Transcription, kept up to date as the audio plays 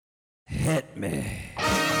Hit me.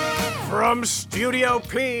 From Studio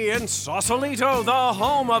P in Sausalito, the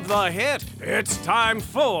home of the hit, it's time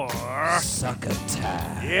for...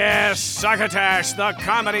 Succotash. Yes, Succotash, the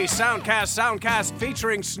comedy soundcast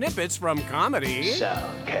featuring snippets from comedy.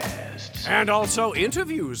 Soundcasts. And also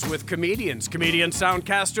interviews with comedians, comedian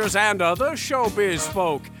soundcasters, and other showbiz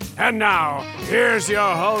folk. And now, here's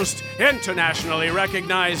your host, internationally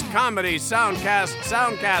recognized comedy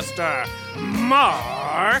soundcaster,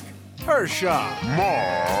 Mark Hershaw.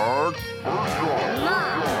 Mark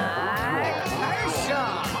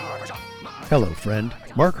Hello, friend.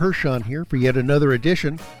 Mark Hershaw here for yet another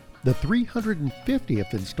edition, the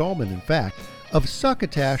 350th installment, in fact, of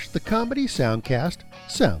Succotash, the comedy soundcast.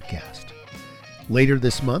 Later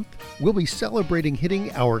this month, we'll be celebrating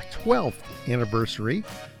hitting our 12th anniversary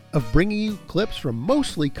of bringing you clips from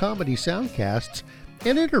mostly comedy soundcasts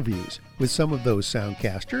and interviews with some of those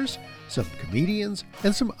soundcasters, some comedians,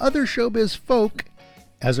 and some other showbiz folk,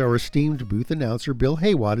 as our esteemed booth announcer Bill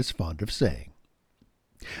Haywatt is fond of saying.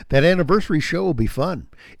 That anniversary show will be fun.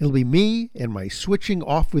 It'll be me and my switching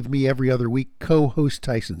off with me every other week co-host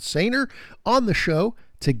Tyson Sainer on the show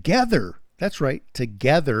together. That's right,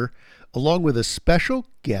 together, along with a special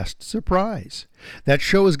guest surprise. That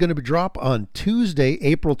show is going to drop on Tuesday,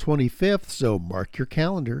 April 25th, so mark your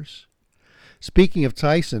calendars. Speaking of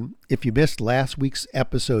Tyson, if you missed last week's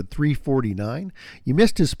episode 349, you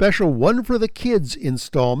missed his special One for the Kids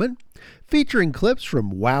installment featuring clips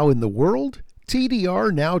from Wow in the World,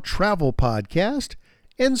 TDR Now Travel Podcast,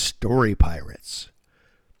 and Story Pirates.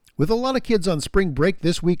 With a lot of kids on spring break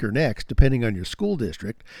this week or next, depending on your school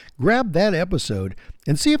district, grab that episode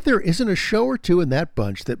and see if there isn't a show or two in that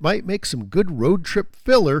bunch that might make some good road trip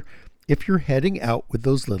filler if you're heading out with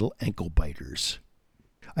those little ankle biters.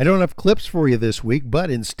 I don't have clips for you this week, but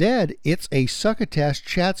instead, it's a Succotash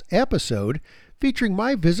Chats episode featuring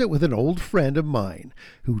my visit with an old friend of mine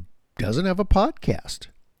who doesn't have a podcast.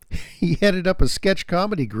 He headed up a sketch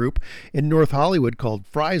comedy group in North Hollywood called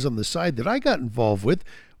Fries on the Side that I got involved with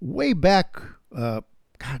way back,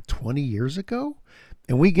 20 years ago.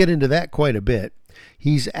 And we get into that quite a bit.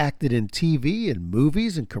 He's acted in TV and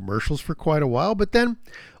movies and commercials for quite a while, but then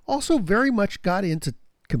also very much got into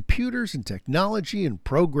computers and technology and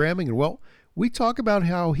programming. And well, we talk about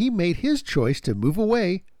how he made his choice to move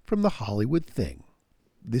away from the Hollywood thing.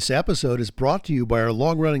 This episode is brought to you by our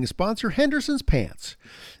long-running sponsor, Henderson's Pants.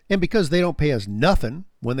 And because they don't pay us nothing,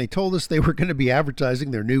 when they told us they were going to be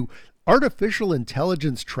advertising their new artificial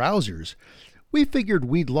intelligence trousers, we figured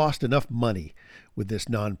we'd lost enough money with this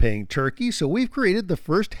non-paying turkey, so we've created the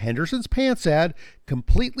first Henderson's Pants ad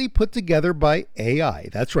completely put together by AI.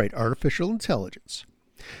 That's right, artificial intelligence.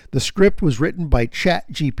 The script was written by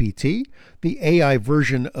ChatGPT. The AI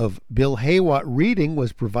version of Bill Haywatt reading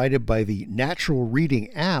was provided by the Natural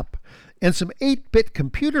Reading app, and some 8-bit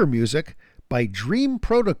computer music by Dream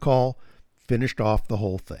Protocol finished off the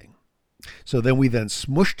whole thing. So then we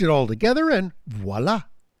smushed it all together and voila,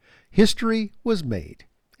 history was made.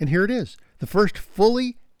 And here it is, the first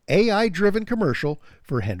fully AI-driven commercial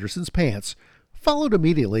for Henderson's Pants, followed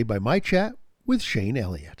immediately by my chat with Shane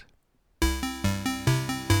Elliott.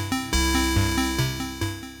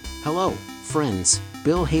 Hello, friends.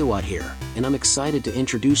 Bill Haywatt here, and I'm excited to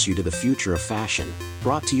introduce you to the future of fashion,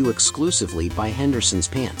 brought to you exclusively by Henderson's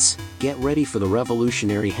Pants. Get ready for the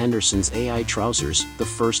revolutionary Henderson's AI trousers, the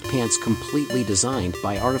first pants completely designed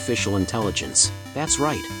by artificial intelligence. That's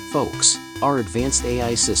right, folks. Our advanced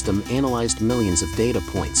AI system analyzed millions of data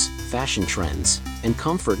points, fashion trends, and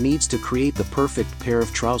comfort needs to create the perfect pair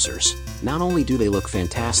of trousers. Not only do they look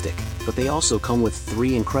fantastic, but they also come with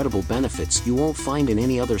 3 incredible benefits you won't find in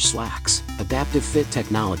any other slacks. Adaptive fit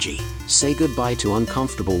technology. Say goodbye to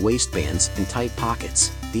uncomfortable waistbands and tight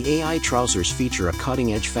pockets. The AI trousers feature a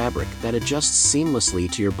cutting-edge fabric that adjusts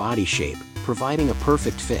seamlessly to your body shape, providing a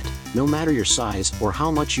perfect fit, no matter your size or how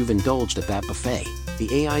much you've indulged at that buffet.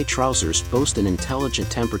 The AI trousers boast an intelligent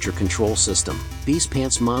temperature control system. These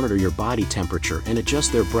pants monitor your body temperature and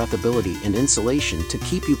adjust their breathability and insulation to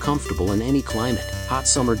keep you comfortable in any climate. Hot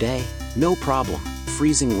summer day? No problem.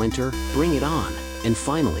 Freezing winter? Bring it on. And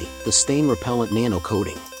finally, the stain-repellent nano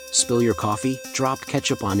coating. Spill your coffee? Dropped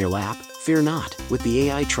ketchup on your lap? Fear not. With the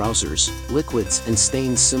AI trousers, liquids and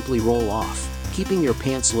stains simply roll off, keeping your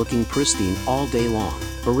pants looking pristine all day long.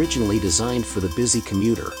 Originally designed for the busy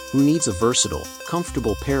commuter who needs a versatile,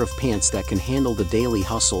 comfortable pair of pants that can handle the daily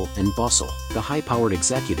hustle and bustle. The high-powered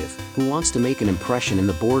executive who wants to make an impression in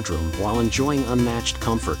the boardroom while enjoying unmatched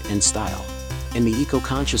comfort and style. And the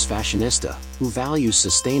eco-conscious fashionista who values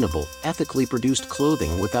sustainable, ethically produced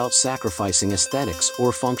clothing without sacrificing aesthetics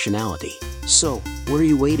or functionality. So, what are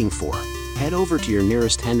you waiting for? Head over to your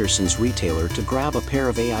nearest Henderson's retailer to grab a pair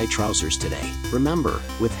of AI trousers today. Remember,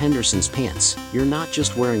 with Henderson's pants, you're not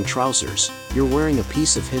just wearing trousers, you're wearing a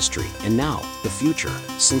piece of history, and now, the future,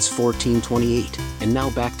 since 1428. And now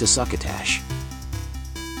back to Succotash.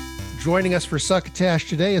 Joining us for Succotash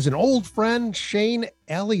today is an old friend, Shane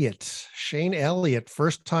Elliott. Shane Elliott,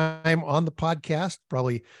 first time on the podcast,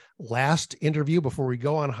 probably last interview before we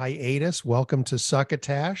go on hiatus. Welcome to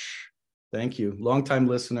Succotash. Thank you. Long-time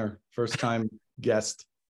listener, first-time guest.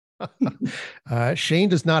 Shane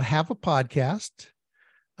does not have a podcast,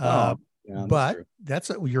 Yeah, but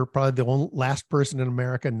you're probably the last person in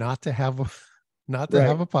America not to have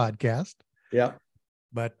have a podcast. Yeah.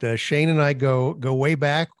 But Shane and I go way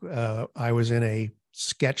back. I was in a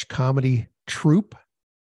sketch comedy troupe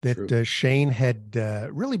that Shane had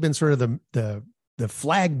really been sort of the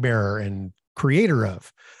flag bearer and creator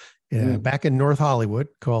of back in North Hollywood,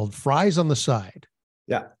 called Fries on the Side.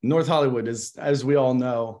 Yeah, North Hollywood is, as we all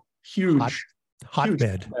know, huge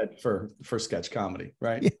hotbed for sketch comedy,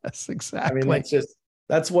 right? Yes, exactly. I mean,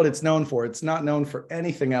 that's what it's known for. It's not known for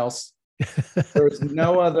anything else. There's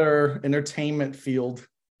no other entertainment field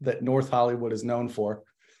that North Hollywood is known for.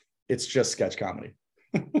 It's just sketch comedy.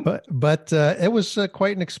 but it was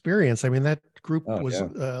quite an experience. I mean, that group was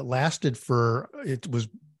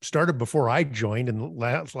started before I joined and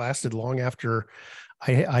lasted long after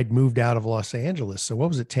I'd moved out of Los Angeles. So what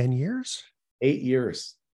was it, 10 years? 8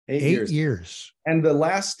 years. 8 years. And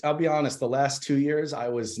I'll be honest, the last 2 years, I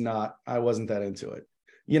wasn't that into it.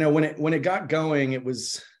 You know, when it got going, it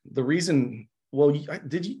was the reason. Well,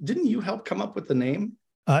 didn't you help come up with the name?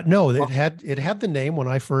 No, it had the name when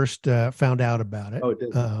I first found out about it. Oh, it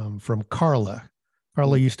did. From Carla.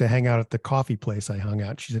 Carla used to hang out at the coffee place I hung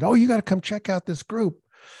out. She said, "Oh, you got to come check out this group."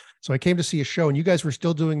 So I came to see a show, and you guys were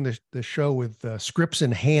still doing the show with scripts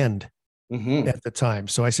in hand at the time.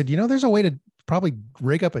 So I said, there's a way to probably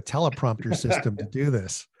rig up a teleprompter system to do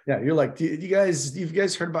this. Yeah, you're like, you've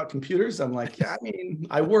guys heard about computers? I'm like, yeah, I mean,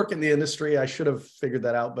 I work in the industry. I should have figured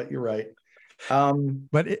that out, but you're right.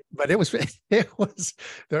 But it was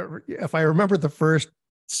if I remember the first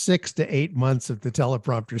 6 to 8 months of the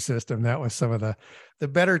teleprompter system, that was some of the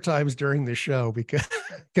better times during the show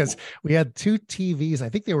because we had 2 TVs. I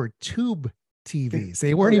think they were tube TVs.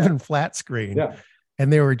 They weren't even flat screen,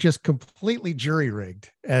 and they were just completely jury rigged,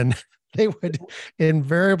 and they would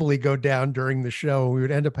invariably go down during the show. We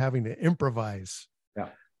would end up having to improvise. Some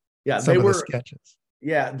of the sketches.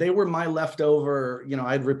 Yeah, they were my leftover.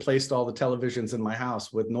 I'd replaced all the televisions in my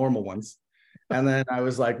house with normal ones. And then I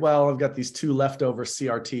was like, well, I've got these 2 leftover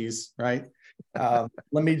CRTs, right?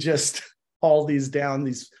 Let me just haul these down,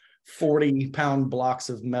 these 40-pound blocks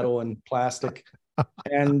of metal and plastic.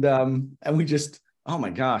 And we just, oh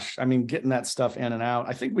my gosh, I mean, getting that stuff in and out.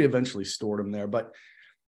 I think we eventually stored them there, but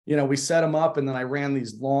we set them up, and then I ran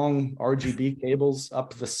these long RGB cables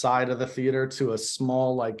up the side of the theater to a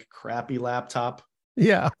small, like, crappy laptop.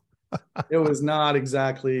 Yeah. It was not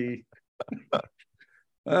exactly.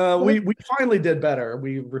 We finally did better.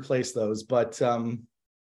 We replaced those, but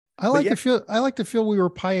I like to feel we were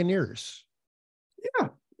pioneers.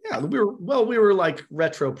 Yeah, we were like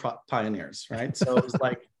retro pioneers, right? So it was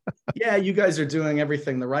like, yeah, you guys are doing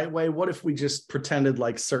everything the right way. What if we just pretended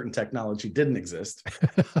like certain technology didn't exist?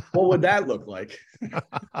 What would that look like?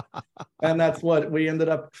 And that's what we ended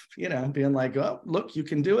up, being like, oh, look, you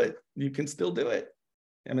can do it. You can still do it.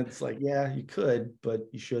 And it's like, yeah, you could, but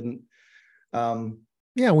you shouldn't.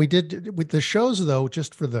 Yeah, we did with the shows, though,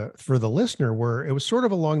 just for the listener, where it was sort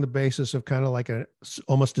of along the basis of kind of like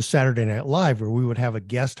almost a Saturday Night Live, where we would have a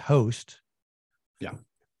guest host,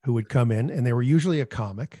 who would come in, and they were usually a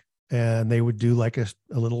comic, and they would do like a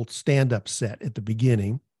little stand-up set at the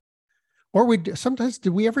beginning, or I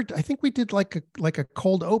think we did like a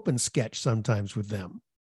cold open sketch sometimes with them.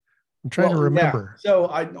 I'm trying to remember. Yeah.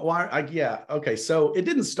 So okay. So it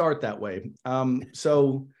didn't start that way.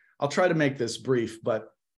 So I'll try to make this brief, but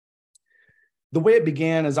the way it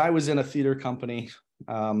began is I was in a theater company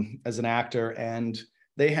as an actor, and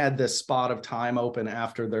they had this spot of time open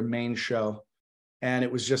after their main show. And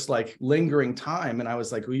it was just like lingering time. And I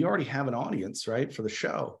was like, well, you already have an audience, right, for the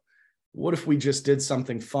show. What if we just did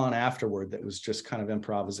something fun afterward that was just kind of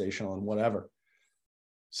improvisational and whatever?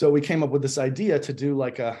 So we came up with this idea to do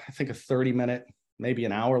like I think a 30-minute, maybe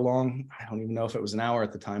an hour long. I don't even know if it was an hour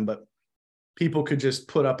at the time, but people could just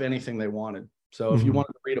put up anything they wanted. So if you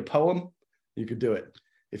wanted to read a poem, you could do it.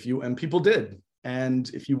 And people did. And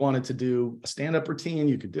if you wanted to do a stand-up routine,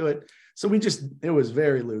 you could do it. So it was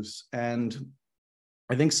very loose. And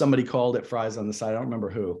I think somebody called it Fries on the Side. I don't remember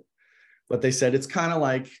who, but they said it's kind of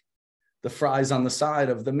like the fries on the side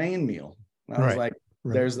of the main meal. And I was like,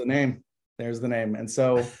 there's the name. There's the name. And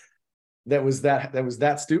so that was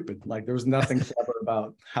that stupid. Like there was nothing clever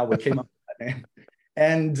about how we came up with that name.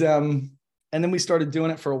 And then we started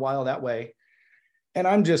doing it for a while that way. And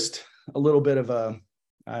I'm just a little bit of a,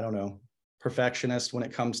 I don't know, perfectionist when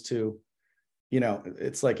it comes to,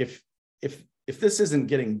 it's like if this isn't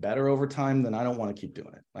getting better over time, then I don't want to keep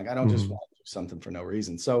doing it. Like I don't just want to do something for no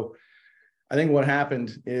reason. So I think what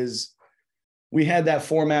happened is we had that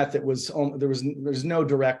format that was, there's no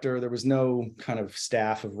director, there was no kind of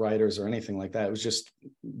staff of writers or anything like that. It was just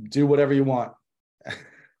do whatever you want.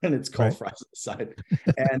 And it's called Fries on the Side.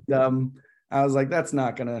 And I was like, that's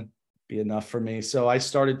not going to be enough for me. So I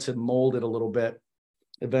started to mold it a little bit,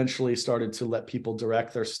 eventually started to let people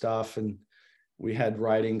direct their stuff. And we had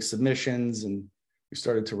writing submissions and we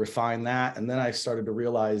started to refine that. And then I started to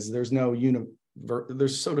realize there's no uniform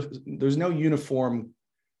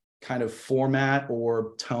kind of format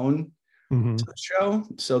or tone to the show.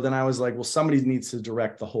 So then I was like, well, somebody needs to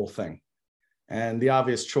direct the whole thing. And the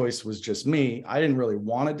obvious choice was just me. I didn't really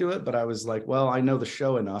want to do it, but I was like, well, I know the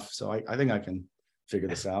show enough, so I think I can figure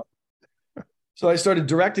this out. So I started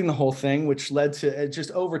directing the whole thing, which led to it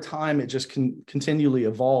just over time, it just continually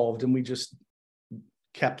evolved. And we just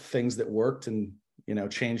kept things that worked and,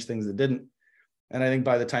 changed things that didn't. And I think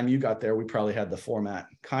by the time you got there, we probably had the format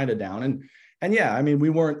kind of down. And yeah, I mean, we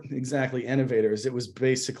weren't exactly innovators. It was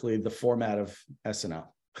basically the format of SNL.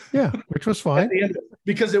 Yeah, which was fine.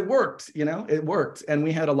 Because it worked, it worked. And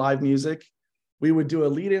we had a live music. We would do a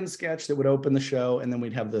lead-in sketch that would open the show, and then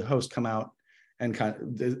we'd have the host come out and kind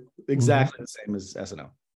of exactly the same as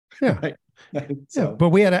SNL. Yeah. Right? So, yeah, but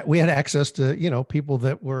we had access to, people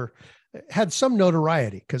that had some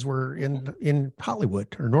notoriety because we're in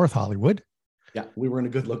Hollywood or North Hollywood. Yeah, we were in a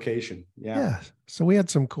good location. Yeah. So we had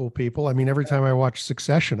some cool people. I mean, every time I watched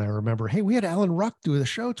Succession, I remember, hey, we had Alan Ruck do the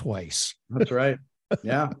show twice. That's right.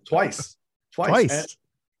 Yeah, twice.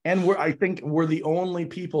 And I think we're the only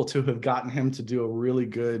people to have gotten him to do a really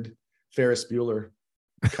good Ferris Bueller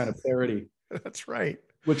kind of parody. That's right.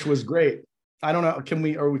 Which was great. I don't know. Can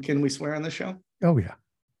we swear on this show? Oh yeah.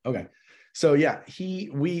 Okay. So yeah,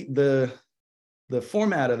 the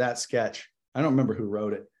format of that sketch, I don't remember who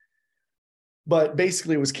wrote it, but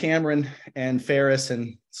basically it was Cameron and Ferris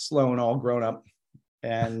and Sloan all grown up.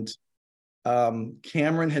 And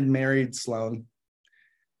Cameron had married Sloan.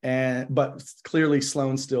 But clearly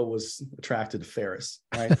Sloan still was attracted to Ferris,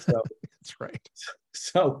 right? So that's right.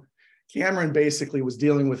 So Cameron basically was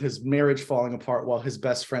dealing with his marriage falling apart while his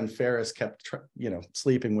best friend Ferris kept,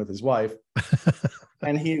 sleeping with his wife.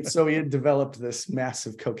 And he had developed this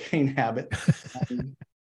massive cocaine habit.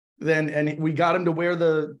 And we got him to wear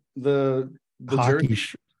the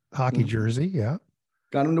hockey jersey. Yeah.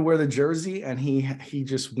 Got him to wear the jersey, and he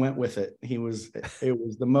just went with it. It was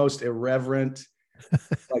the most irreverent,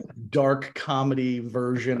 like dark comedy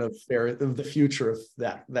version of the future of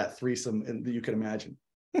that threesome that you can imagine.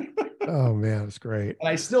 Oh man, it's great. And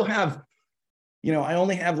I still have, I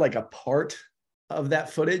only have like a part of that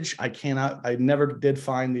footage. I never did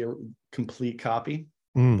find the complete copy,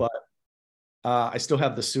 but I still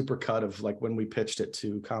have the super cut of like when we pitched it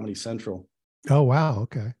to Comedy Central. Oh wow,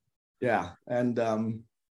 okay. Yeah, and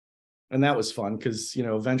that was fun because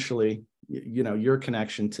eventually your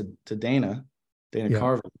connection to Dana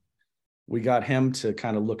Carvin, we got him to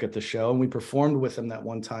kind of look at the show, and we performed with him that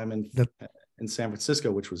one time in San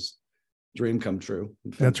Francisco, which was dream come true.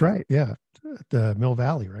 That's right. Yeah. The Mill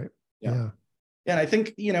Valley, right? Yeah. And I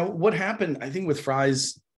think, what happened, I think with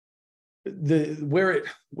Fries, where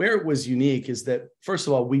it was unique is that, first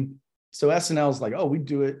of all, SNL's like, oh, we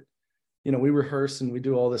do it, we rehearse and we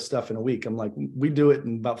do all this stuff in a week. I'm like, we do it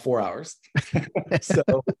in about 4 hours. So,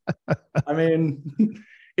 I mean,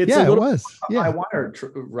 it's a little high wire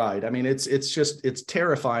ride. I mean, it's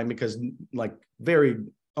terrifying because like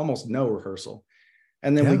almost no rehearsal.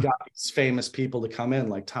 And then we got these famous people to come in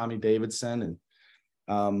like Tommy Davidson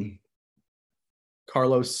and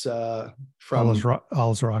Carlos from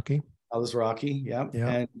Alizraki. Yeah.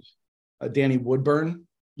 And Danny Woodburn.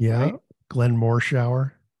 Yeah. Right? Glenn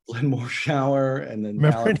Morshower. And then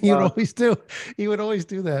remember, he would always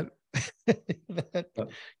do that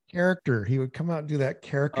character. He would come out and do that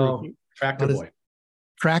character. Oh, Tractor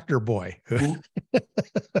Boy.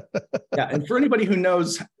 Yeah, and for anybody who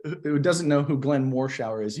doesn't know who Glenn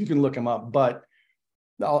Morshower is, you can look him up. But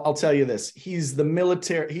I'll tell you this: he's the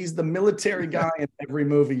military guy in every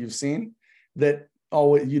movie you've seen. That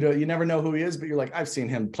you never know who he is, but you're like, I've seen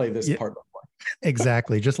him play this part before.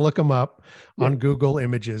 Exactly. Just look him up on Google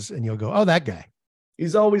Images, and you'll go, oh, that guy.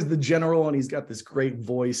 He's always the general, and he's got this great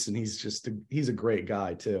voice, and he's a great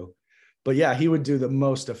guy too. But yeah, he would do the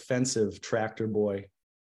most offensive Tractor Boy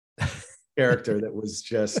character that was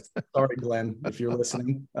just, sorry, Glenn, if you're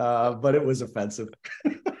listening, but it was offensive.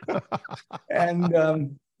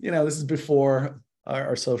 And, this is before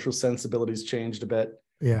our social sensibilities changed a bit.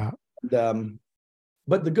 Yeah. And,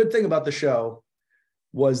 but the good thing about the show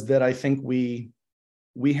was that I think we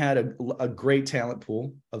had a great talent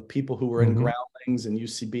pool of people who were in Groundlings and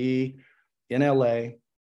UCB in LA.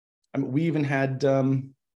 I mean, we even had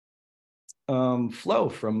Flo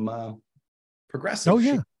from Progressive. Oh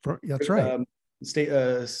yeah, that's right.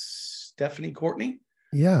 Stephanie Courtney.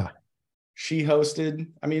 Yeah. She hosted.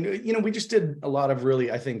 I mean, we just did a lot of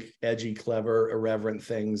really, I think, edgy, clever, irreverent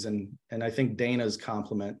things. And I think Dana's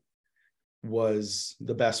compliment was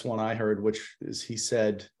the best one I heard, which is he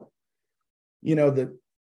said, that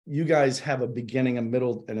you guys have a beginning, a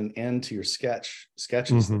middle, and an end to your sketches. That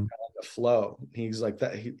kind of like a flow. He's like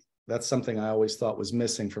that. That's something I always thought was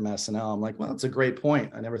missing from SNL. I'm like, well, it's a great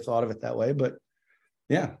point. I never thought of it that way, but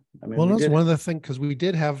yeah. I mean, that's one of the things, because we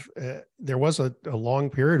did have, there was a long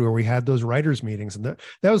period where we had those writers meetings, and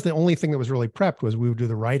that was the only thing that was really prepped, was we would do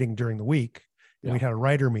the writing during the week. And we'd had a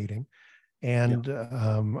writer meeting. And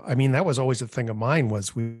I mean, that was always a thing of mine,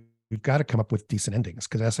 was we've got to come up with decent endings,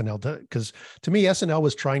 because to me, SNL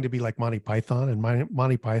was trying to be like Monty Python, and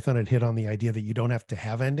Monty Python had hit on the idea that you don't have to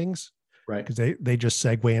have endings. Right. Because they just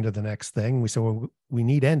segue into the next thing. We said, well, we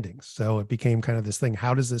need endings. So it became kind of this thing.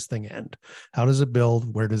 How does this thing end? How does it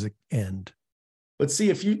build? Where does it end? But see,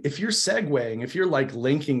 if you're segueing, if you're like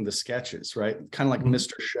linking the sketches, right? Kind of like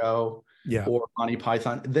Mr. Show or Monty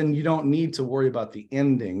Python, then you don't need to worry about the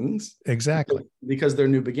endings. Exactly. Because they're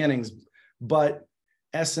new beginnings. But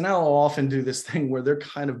SNL will often do this thing where they're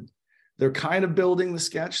kind of building the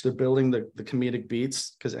sketch. They're building the comedic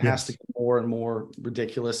beats, because it has to get more and more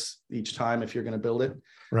ridiculous each time if you're going to build it.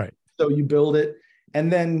 Right. So you build it.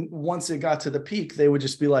 And then once it got to the peak, they would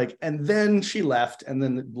just be like, and then she left, and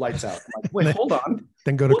then the lights out. I'm like, wait, hold on.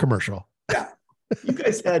 Then go to commercial. Yeah. You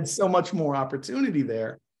guys had so much more opportunity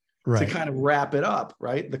there to kind of wrap it up,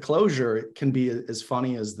 right? The closure can be as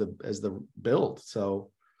funny as the build.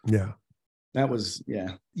 So yeah. That was,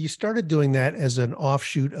 You started doing that as an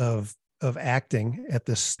offshoot of acting at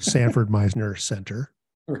the Sanford Meisner Center.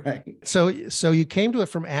 Right. So you came to it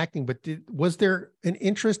from acting, but was there an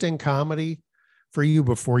interest in comedy for you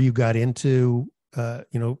before you got into,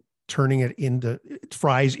 turning it into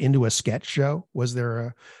Fry's into a sketch show? Was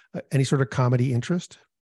there any sort of comedy interest?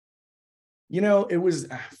 It was,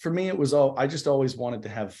 for me, it was I just always wanted to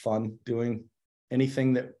have fun doing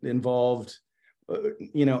anything that involved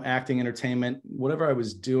acting, entertainment, whatever I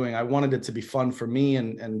was doing. I wanted it to be fun for me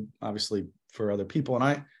and obviously for other people.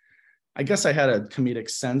 And I guess I had a comedic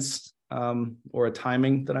sense or a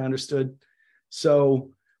timing that I understood.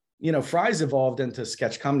 So, Fry's evolved into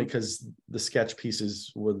sketch comedy because the sketch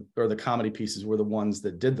pieces or the comedy pieces were the ones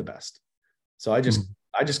that did the best. So I just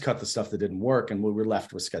cut the stuff that didn't work, and we were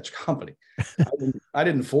left with sketch comedy. I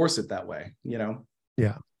didn't force it that way,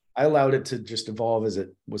 Yeah. I allowed it to just evolve as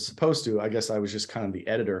it was supposed to. I guess I was just kind of the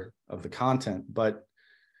editor of the content. But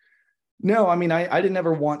no, I mean, I didn't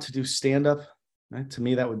ever want to do stand-up. Right? To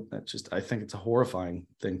me, I think it's a horrifying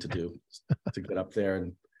thing to do, to get up there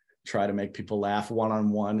and try to make people laugh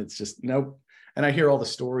one-on-one. It's just, nope. And I hear all the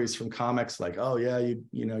stories from comics like, oh yeah,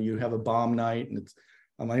 you have a bomb night. And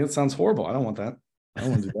I'm like, it sounds horrible. I don't want that. I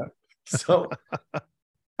don't want to do that. So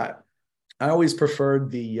I always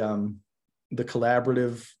preferred the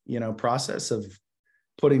collaborative, process of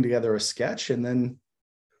putting together a sketch. And then,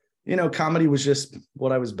 comedy was just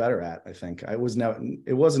what I was better at. I think it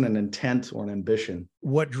wasn't an intent or an ambition.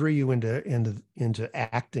 What drew you into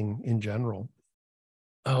acting in general?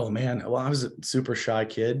 Oh man. Well, I was a super shy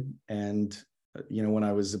kid. And, when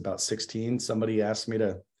I was about 16, somebody asked me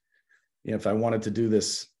to, if I wanted to do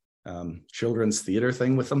this children's theater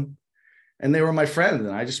thing with them. And they were my friend,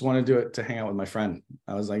 and I just wanted to do it to hang out with my friend.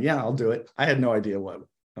 I was like, yeah, I'll do it. I had no idea what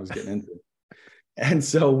I was getting into. And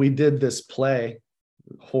so we did this play,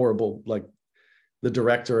 horrible, like the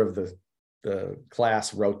director of the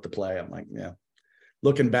class wrote the play. I'm like, yeah.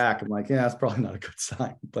 Looking back, I'm like, yeah, that's probably not a good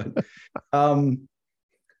sign. But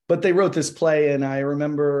they wrote this play, and I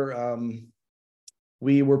remember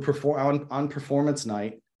we were on performance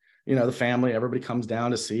night. The family, everybody comes down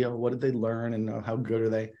to see, what did they learn and how good are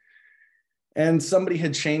they? And somebody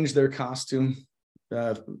had changed their costume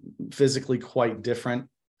physically quite different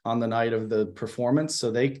on the night of the performance.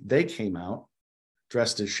 So they came out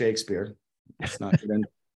dressed as Shakespeare. It's not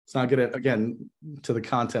good again to the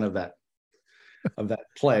content of that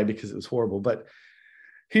play, because it was horrible. But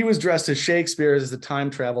he was dressed as Shakespeare. As the time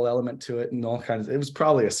travel element to it and all kinds of, it was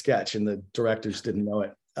probably a sketch and the directors didn't know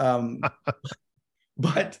it.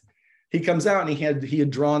 But he comes out and he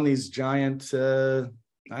had drawn these giant,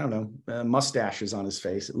 mustaches on his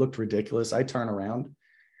face. It looked ridiculous. I turn around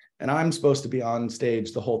and I'm supposed to be on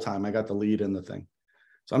stage the whole time. I got the lead in the thing.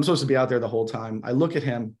 So I'm supposed to be out there the whole time. I look at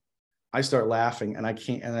him, I start laughing, and I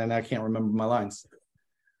can't remember my lines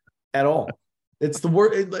at all. It's the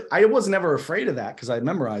word. I was never afraid of that because I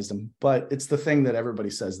memorized them, but it's the thing that everybody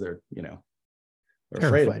says they're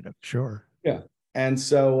afraid of. Sure. Yeah. And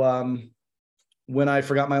so when I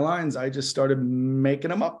forgot my lines, I just started making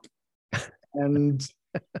them up. And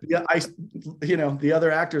yeah, the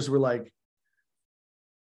other actors were like,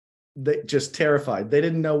 they just terrified. They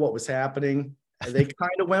didn't know what was happening. They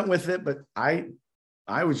kind of went with it, but I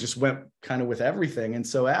just went kind of with everything. And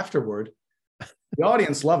so afterward, the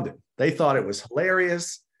audience loved it. They thought it was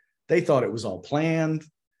hilarious. They thought it was all planned.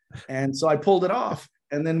 And so I pulled it off.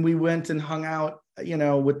 And then we went and hung out,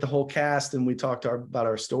 with the whole cast, and we talked about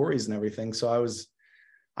our stories and everything. So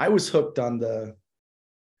I was hooked on the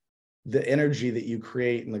energy that you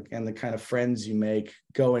create and the kind of friends you make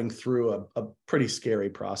going through a pretty scary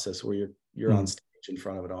process where you're on stage in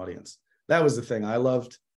front of an audience. That was the thing I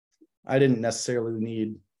loved. I didn't necessarily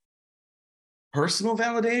need personal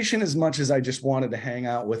validation as much as I just wanted to hang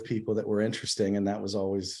out with people that were interesting. And that was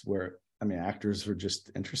always where, actors were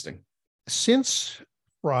just interesting. Since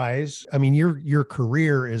Fry's, your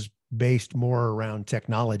career is based more around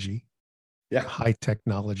technology. Yeah. High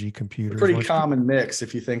technology computers. Pretty common mix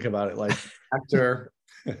if you think about it, like actor,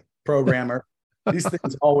 programmer. These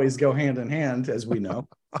things always go hand in hand, as we know.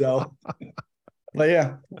 So, but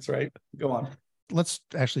yeah, that's right. Go on. Let's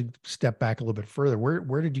actually step back a little bit further.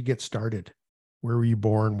 Where did you get started? Where were you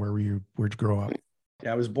born? Where'd you grow up?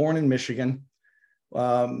 Yeah, I was born in Michigan.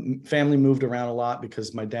 Family moved around a lot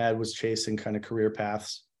because my dad was chasing kind of career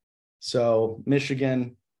paths. So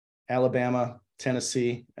Michigan, Alabama,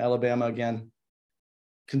 Tennessee, Alabama again,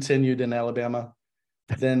 continued in Alabama,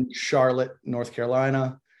 then Charlotte, North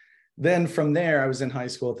Carolina. Then from there, I was in high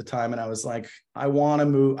school at the time, and I was like, I want to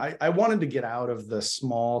move. I wanted to get out of the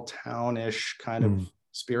small town-ish kind of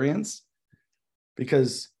experience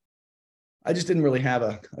because I just didn't really have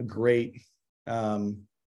a great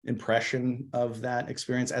impression of that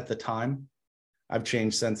experience at the time. I've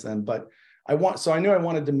changed since then, but so I knew I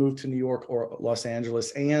wanted to move to New York or Los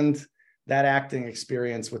Angeles, and that acting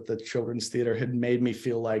experience with the children's theater had made me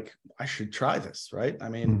feel like I should try this, right?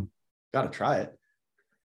 Got to try it.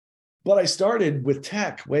 But I started with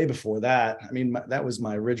tech way before that. That was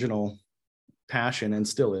my original passion and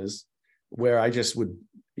still is, where I just would,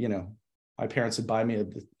 my parents would buy me a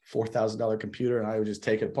 $4,000 computer and I would just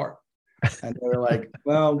take it apart. And they were like,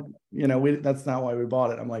 well, that's not why we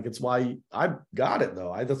bought it. I'm like, it's why I got it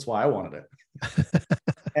though. That's why I wanted it.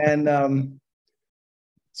 And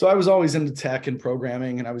so I was always into tech and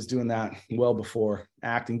programming, and I was doing that well before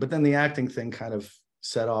acting. But then the acting thing kind of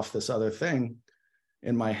set off this other thing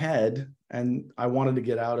in my head, and I wanted to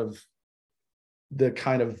get out of the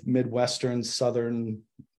kind of Midwestern, Southern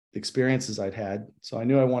experiences I'd had. So I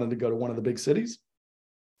knew I wanted to go to one of the big cities.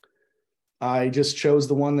 I just chose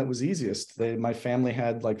the one that was easiest. My family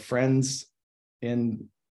had like friends in,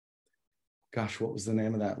 what was the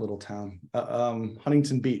name of that little town?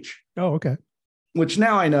 Huntington Beach. Oh, okay. Which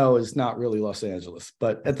now I know is not really Los Angeles,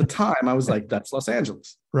 but at the time I was like, that's Los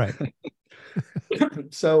Angeles. Right.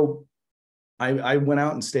 So I went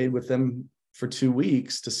out and stayed with them for 2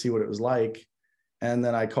 weeks to see what it was like. And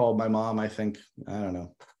then I called my mom, I think,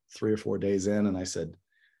 3 or 4 days in, and I said,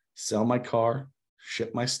 sell my car,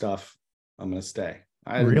 ship my stuff. I'm going to stay.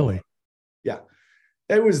 Really? Yeah.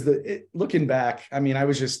 It was looking back, I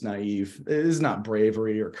was just naive. It is not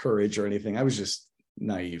bravery or courage or anything. I was just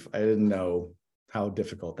naive. I didn't know how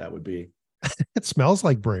difficult that would be. It smells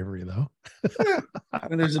like bravery though. Yeah.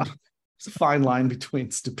 There's a fine line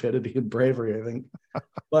between stupidity and bravery, I think.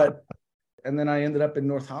 And then I ended up in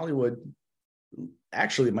North Hollywood.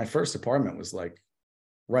 Actually, my first apartment was like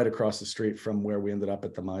right across the street from where we ended up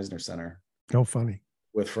at the Meisner Center. Oh, funny.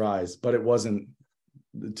 With Fry's, but it wasn't,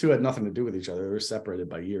 the two had nothing to do with each other. They were separated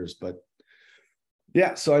by years. But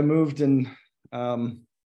yeah, so I moved and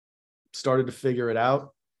started to figure it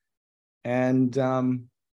out. And I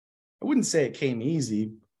wouldn't say it came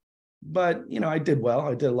easy, but I did well.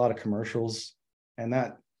 I did a lot of commercials, and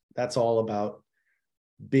that's all about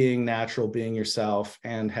being natural, being yourself,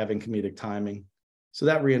 and having comedic timing. So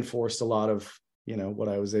that reinforced a lot of what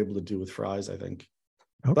I was able to do with Fry's, I think.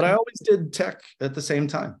 Okay. But I always did tech at the same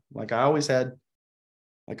time. Like I always had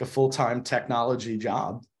like a full-time technology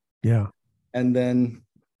job. Yeah. And then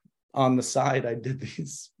on the side, I did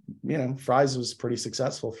these, Fry's was pretty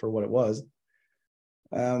successful for what it was.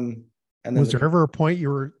 And then was there ever a point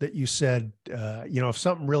that you said, if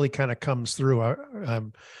something really kind of comes through,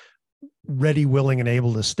 I'm ready, willing, and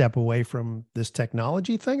able to step away from this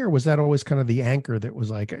technology thing? Or was that always kind of the anchor that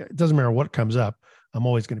was like, it doesn't matter what comes up, I'm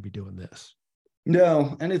always going to be doing this?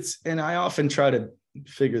 No. And I often try to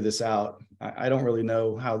figure this out. I don't really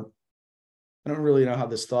know how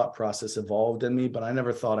this thought process evolved in me, but I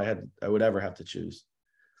never thought I would ever have to choose.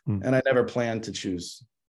 And I never planned to choose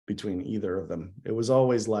between either of them. It was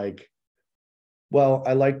always like, well,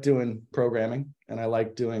 I like doing programming and I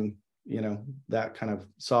like doing, that kind of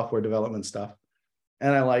software development stuff.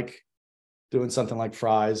 And I like doing something like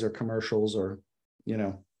Fry's or commercials or,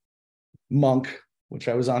 Monk, which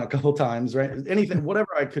I was on a couple times, right? Anything, whatever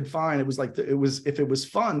I could find. It was like, if it was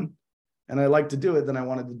fun and I liked to do it, then I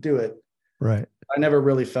wanted to do it. Right. I never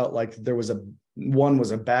really felt like one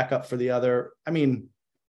was a backup for the other. I mean,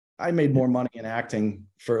 I made more money in acting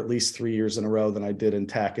for at least 3 years in a row than I did in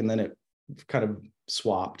tech. And then it kind of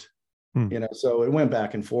swapped, so it went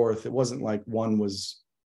back and forth. It wasn't like one was,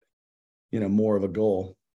 more of a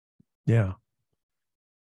goal. Yeah.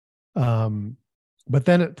 But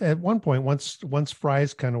then at one point, once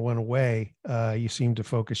Fry's kind of went away, you seemed to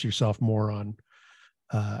focus yourself more on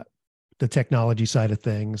the technology side of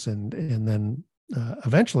things. And then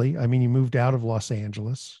eventually, I mean, you moved out of Los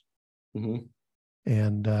Angeles. Mm-hmm.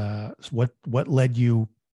 And what led you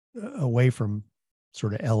away from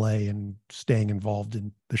sort of LA and staying involved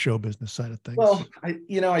in the show business side of things? Well,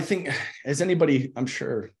 I think as anybody I'm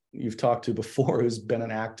sure you've talked to before who's been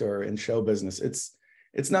an actor in show business,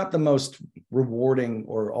 it's not the most rewarding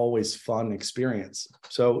or always fun experience.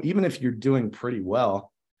 So even if you're doing pretty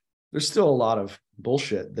well, there's still a lot of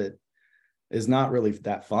bullshit that is not really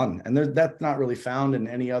that fun. And that's not really found in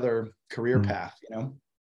any other career path,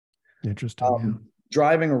 Interesting.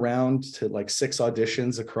 Driving around to like 6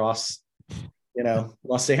 auditions across,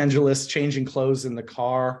 Los Angeles, changing clothes in the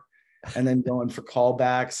car, and then going for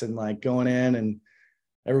callbacks and like going in and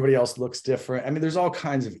everybody else looks different. I mean, there's all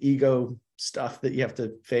kinds of ego stuff that you have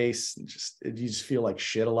to face. You just feel like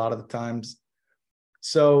shit a lot of the times.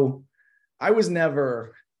 So I was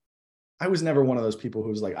never one of those people who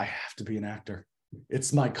was like, I have to be an actor.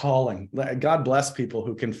 It's my calling. God bless people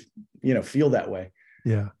who can, feel that way.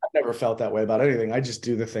 Yeah. I've never felt that way about anything. I just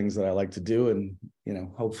do the things that I like to do. And,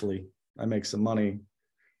 hopefully I make some money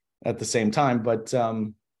at the same time. But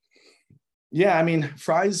yeah, I mean,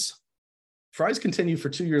 Fry's continued for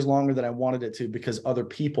 2 years longer than I wanted it to because other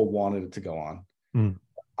people wanted it to go on.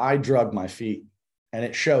 I drug my feet, and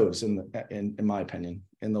it shows in my opinion,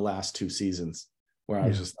 in the last 2 seasons where I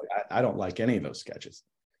was just like, I don't like any of those sketches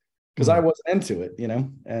because I wasn't into it,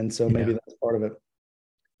 and so maybe that's part of it.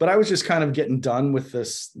 But I was just kind of getting done with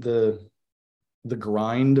the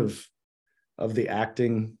grind of the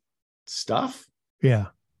acting stuff. Yeah.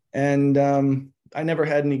 And I never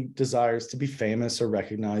had any desires to be famous or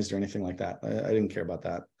recognized or anything like that. I didn't care about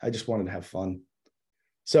that. I just wanted to have fun.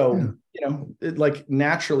 So, like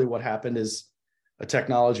naturally what happened is a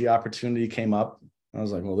technology opportunity came up. I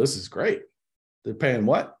was like, well, this is great. They're paying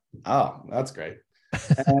what? Oh, that's great.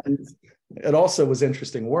 And it also was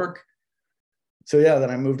interesting work. So yeah, then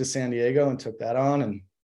I moved to San Diego and took that on, and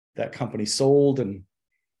that company sold, and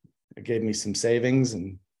it gave me some savings.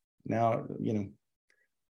 And now,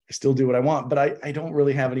 I still do what I want, but I don't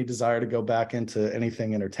really have any desire to go back into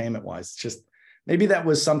anything entertainment wise. It's just, maybe that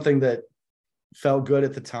was something that felt good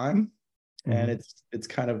at the time. And it's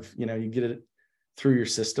kind of, you get it through your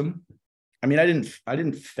system. I mean, I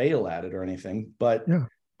didn't fail at it or anything, but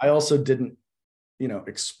I also didn't,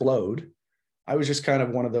 explode. I was just kind of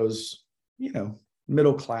one of those,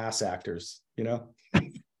 middle-class actors, you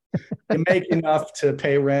make enough to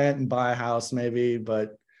pay rent and buy a house maybe,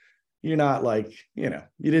 but you're not like, you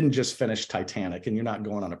didn't just finish Titanic and you're not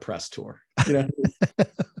going on a press tour,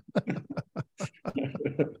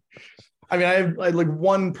 I mean, I like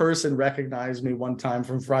one person recognized me one time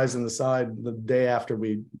from Fries on the Side the day after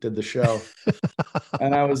we did the show.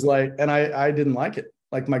 And I was like, and I didn't like it.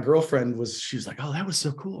 Like my girlfriend she was like, oh, that was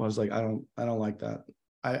so cool. I was like, I don't like that.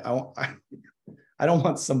 I don't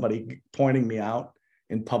want somebody pointing me out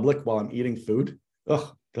in public while I'm eating food.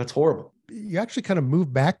 Oh, that's horrible. You actually kind of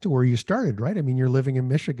moved back to where you started, right? I mean, you're living in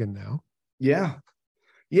Michigan now. Yeah.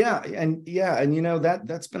 And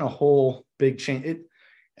that's been a whole big change.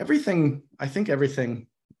 I think everything,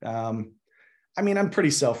 I mean, I'm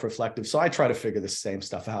pretty self-reflective, so I try to figure the same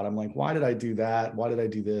stuff out. I'm like, why did I do that? Why did I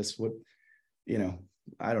do this? What,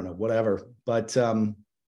 I don't know, whatever. But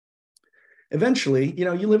eventually,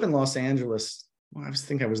 you live in Los Angeles. Well, I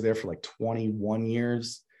was there for like 21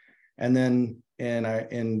 years. And then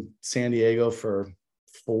in San Diego for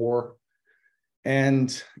 4.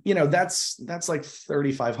 And, that's like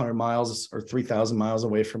 3,500 miles or 3,000 miles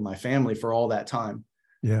away from my family for all that time.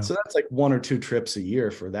 Yeah. So that's like 1 or 2 trips a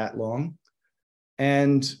year for that long.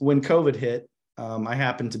 And when COVID hit, I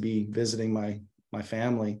happened to be visiting my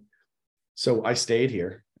family. So I stayed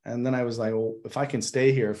here. And then I was like, well, if I can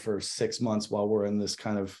stay here for 6 months while we're in this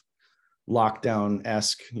kind of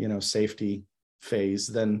lockdown-esque, safety phase,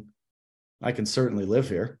 then I can certainly live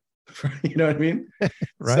here. You know what I mean?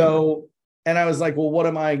 Right. So, and I was like, well, what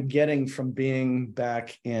am I getting from being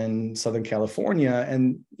back in Southern California?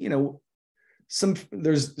 And,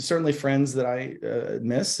 there's certainly friends that I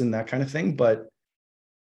miss and that kind of thing. But,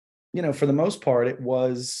 for the most part, it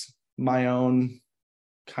was my own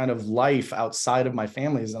kind of life outside of my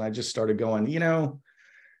family's. And I just started going,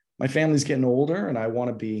 my family's getting older and I want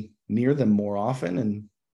to be near them more often and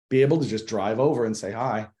be able to just drive over and say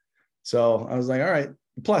hi. So I was like, all right.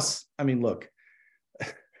 Plus, I mean, look,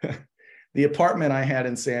 the apartment I had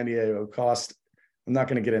in San Diego cost, I'm not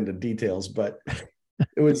going to get into details, but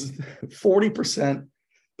it was 40%,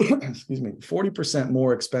 excuse me, 40%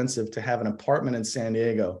 more expensive to have an apartment in San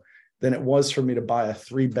Diego than it was for me to buy a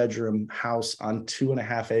 3-bedroom house on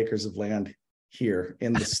 2.5 acres of land here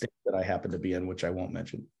in the state that I happen to be in, which I won't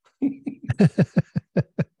mention.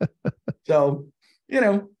 So,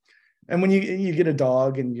 and when you get a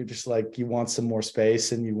dog and you're just like, you want some more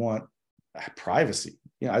space and you want privacy.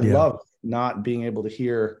 I love not being able to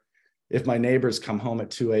hear if my neighbors come home at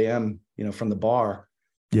 2 a.m., from the bar.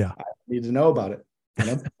 Yeah. I need to know about it.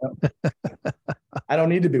 I don't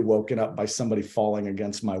need to be woken up by somebody falling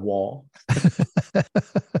against my wall.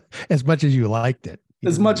 As much as you liked it.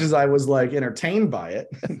 As much as I was like entertained by it,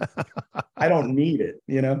 I don't need it,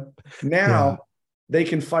 Now they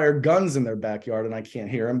can fire guns in their backyard and I can't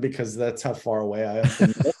hear them because that's how far away I am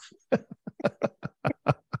from them.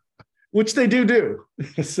 Which they do.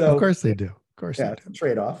 So of course they do. Of course they do.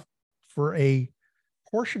 Trade-off. For a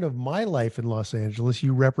portion of my life in Los Angeles,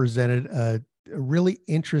 you represented a really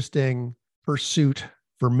interesting pursuit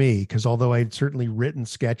for me, because although I'd certainly written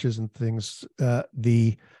sketches and things,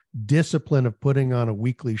 the discipline of putting on a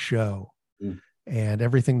weekly show and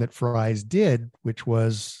everything that Fry's did, which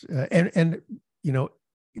was,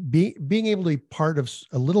 being able to be part of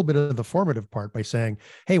a little bit of the formative part by saying,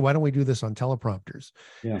 hey, why don't we do this on teleprompters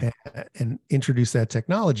and introduce that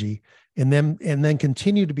technology and then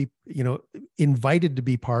continue to be, invited to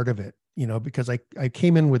be part of it, because I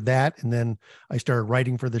came in with that and then I started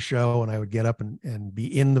writing for the show and I would get up and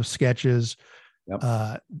be in the sketches.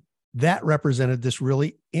 Yep. That represented this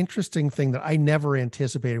really interesting thing that I never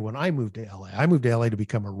anticipated when I moved to LA. I moved to LA to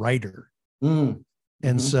become a writer.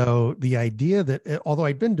 And so the idea that, although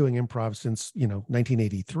I'd been doing improv since,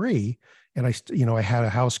 1983, and I had a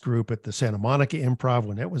house group at the Santa Monica Improv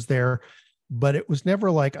when it was there, but it was never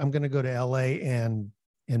like, I'm going to go to LA and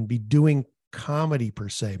be doing comedy per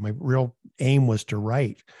se. My real aim was to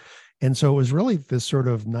write. And so it was really this sort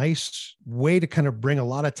of nice way to kind of bring a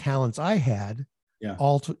lot of talents I had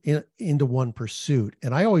all into one pursuit.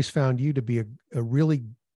 And I always found you to be a really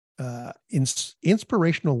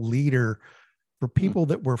inspirational leader for people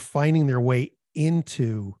that were finding their way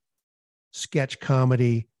into sketch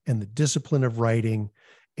comedy and the discipline of writing.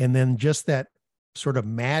 And then just that sort of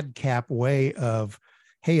madcap way of,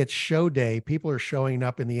 hey, it's show day. People are showing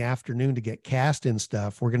up in the afternoon to get cast in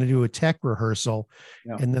stuff. We're going to do a tech rehearsal.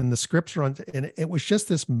 And then the scripts run. And it was just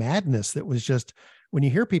this madness that was just, when you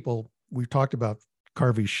hear people, we've talked about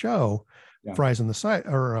Carvey's show, Fries on the Side,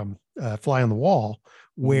 or Fly on the Wall,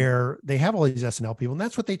 where they have all these SNL people. And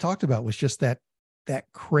that's what they talked about, was just that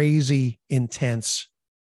crazy, intense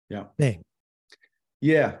thing.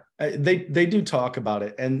 Yeah, they do talk about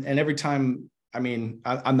it. And every time, I mean,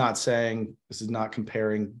 I'm not saying, this is not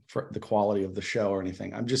comparing for the quality of the show or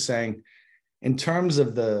anything. I'm just saying, in terms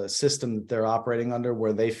of the system that they're operating under,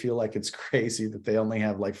 where they feel like it's crazy that they only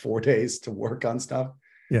have like 4 days to work on stuff.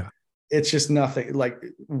 Yeah. It's just nothing. Like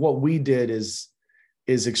what we did is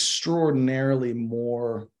extraordinarily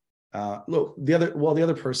more. Look, the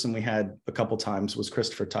other person we had a couple times was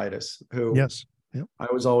Christopher Titus, who I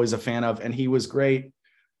was always a fan of, and he was great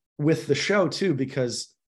with the show too,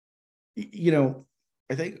 because I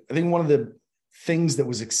think one of the things that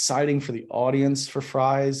was exciting for the audience for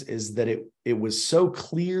Fries is that it was so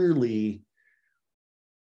clearly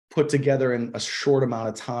put together in a short amount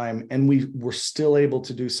of time, and we were still able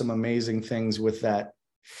to do some amazing things with that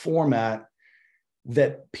format,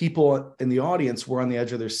 that people in the audience were on the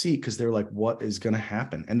edge of their seat because they're like, what is going to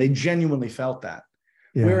happen? And they genuinely felt that.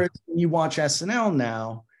 Whereas when you watch SNL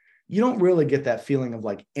now, you don't really get that feeling of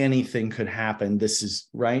like anything could happen. This is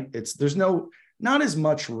right. There's not as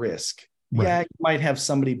much risk. Right. Yeah, you might have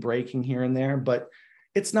somebody breaking here and there, but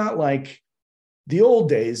it's not like the old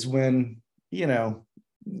days when,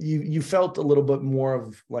 you felt a little bit more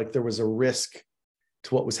of like there was a risk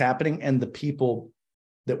to what was happening, and the people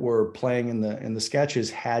that were playing in the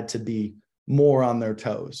sketches had to be more on their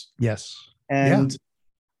toes. Yes. And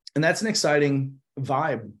that's an exciting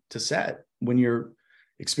vibe to set when you're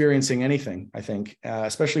experiencing anything, I think,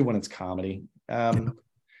 especially when it's comedy.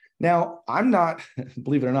 Now, I'm not,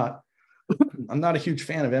 believe it or not, I'm not a huge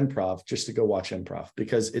fan of improv just to go watch improv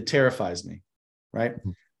because it terrifies me, right?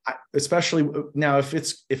 Especially now, if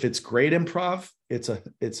it's great improv, it's a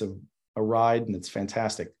ride and it's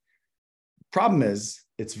fantastic. Problem is,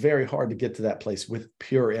 it's very hard to get to that place with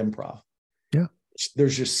pure improv. Yeah.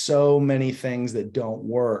 There's just so many things that don't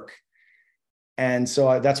work. And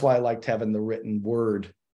so that's why I liked having the written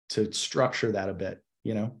word to structure that a bit,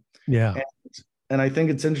 Yeah. And I think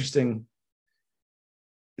it's interesting.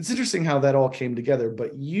 It's interesting how that all came together,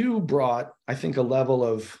 but you brought, I think, a level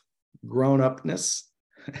of grown-upness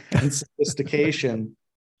and sophistication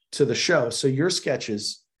to the show. So your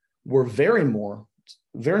sketches were very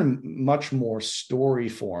much more story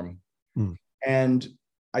form. And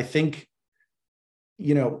I think,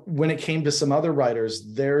 when it came to some other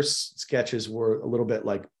writers, their sketches were a little bit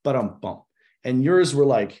like, bump. And yours were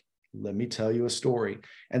like, let me tell you a story.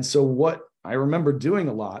 And so what I remember doing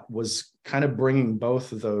a lot was kind of bringing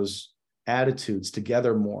both of those attitudes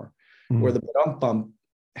together more, where the bump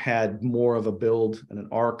had more of a build and an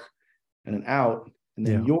arc and an out. And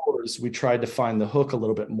then yours, we tried to find the hook a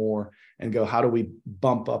little bit more and go, how do we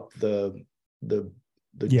bump up the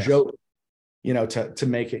joke, to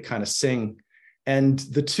make it kind of sing. And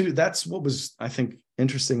the two, that's what was, I think,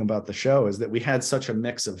 interesting about the show, is that we had such a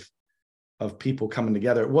mix of people coming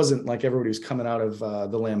together. It wasn't like everybody was coming out of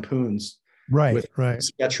the Lampoons, right, with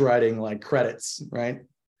sketch writing like credits, right?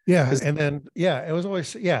 Yeah. And then, it was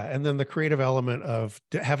always, and then the creative element of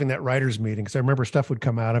having that writer's meeting. Cause I remember stuff would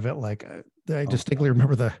come out of it. Like I distinctly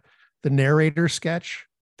remember the narrator sketch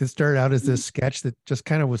that started out as this sketch that just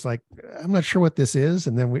kind of was like, I'm not sure what this is.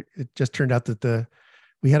 And then it just turned out that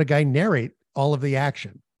we had a guy narrate all of the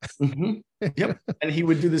action. Yep. And he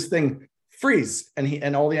would do this thing, freeze,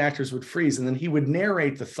 and all the actors would freeze. And then he would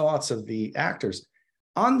narrate the thoughts of the actors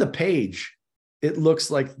on the page. It looks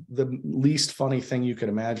like the least funny thing you could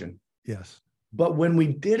imagine. Yes. But when we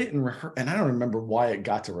did it and I don't remember why it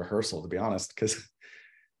got to rehearsal, to be honest,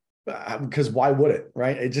 because why would it,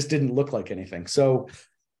 right? It just didn't look like anything. So,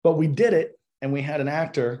 but we did it, and we had an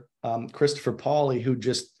actor, Christopher Pauly, who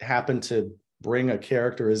just happened to bring a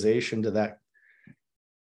characterization to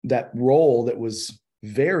that role that was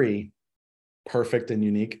very perfect and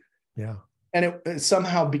unique. Yeah. And it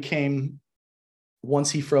somehow became, once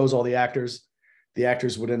he froze all the actors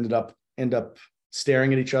would end up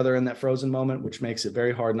staring at each other in that frozen moment, which makes it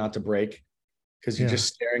very hard not to break, because you're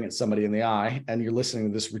just staring at somebody in the eye and you're listening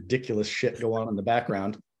to this ridiculous shit go on in the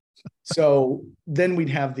background. So then we'd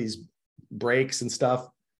have these breaks and stuff,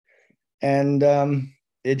 and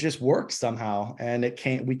it just worked somehow. And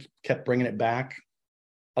we kept bringing it back.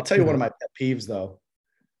 I'll tell you one of my pet peeves, though,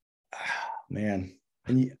 man.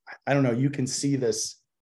 And I don't know, you can see this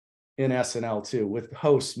in SNL too, with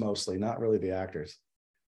hosts mostly, not really the actors.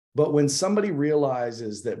 But when somebody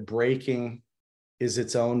realizes that breaking is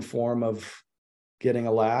its own form of getting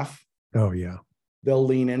a laugh, they'll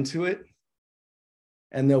lean into it,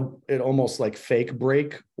 and it almost like fake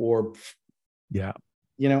break, or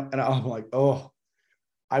and I'm like,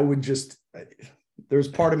 I would just, there's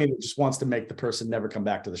part of me that just wants to make the person never come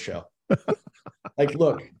back to the show. Like,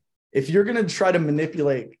 look, if you're going to try to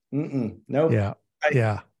manipulate, nope.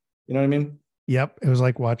 You know what I mean? Yep. It was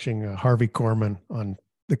like watching Harvey Korman on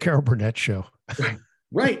the Carol Burnett show.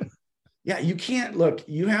 Right. Yeah. You can't look,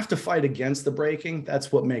 you have to fight against the breaking.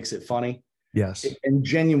 That's what makes it funny. Yes. And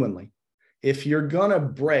genuinely, if you're going to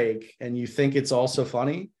break and you think it's also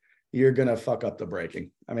funny, you're going to fuck up the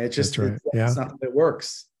breaking. I mean, it's just, it's not that it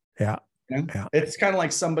works. Yeah. It's kind of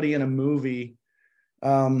like somebody in a movie.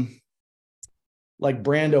 Like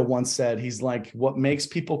Brando once said, he's like, what makes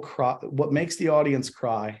people cry, what makes the audience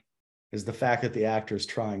cry is the fact that the actor is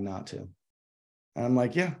trying not to. And I'm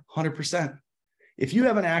like, 100%. If you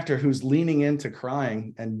have an actor who's leaning into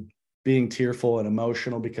crying and being tearful and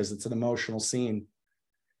emotional because it's an emotional scene,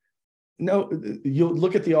 no, you'll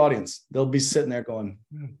look at the audience. They'll be sitting there going,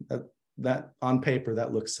 that on paper,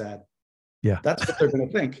 that looks sad. Yeah. That's what they're going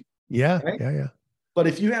to think. Yeah. Right? Yeah. But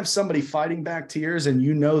if you have somebody fighting back tears and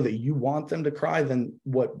you know that you want them to cry, then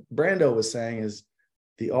what Brando was saying is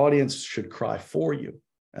the audience should cry for you.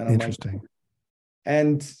 And I'm interesting. like,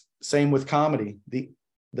 and same with comedy.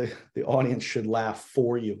 the audience should laugh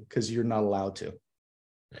for you because you're not allowed to.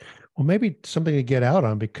 Well, maybe something to get out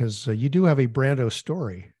on, because you do have a Brando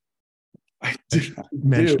story I do.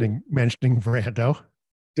 mentioning Brando.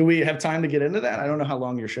 Do we have time to get into that? I don't know how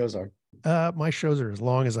long your shows are. My shows are as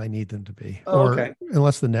long as I need them to be, Oh, or okay.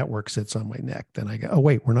 unless the network sits on my neck, then I go, oh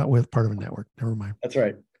wait, we're not with part of a network. Never mind. That's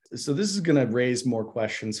right. So this is going to raise more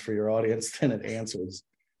questions for your audience than it answers.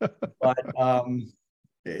 But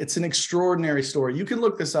it's an extraordinary story. You can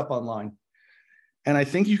look this up online, and I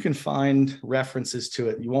think you can find references to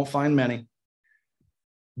it. You won't find many,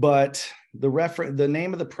 but the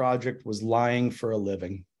name of the project was Lying for a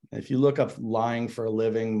Living. If you look up Lying for a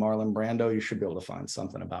Living, Marlon Brando, you should be able to find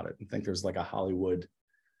something about it. I think there's like a Hollywood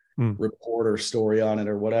reporter story on it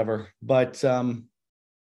or whatever. But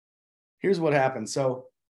here's what happened. So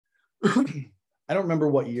I don't remember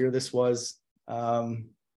what year this was. It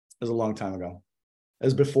was a long time ago. It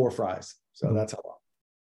was before Fries. So that's how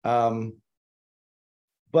long.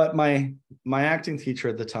 But my acting teacher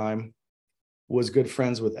at the time was good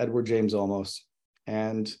friends with Edward James Olmos.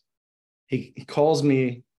 And he calls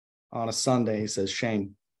me on a Sunday. He says,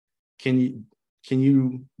 Shane, can you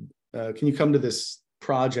come to this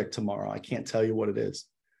project tomorrow? I can't tell you what it is.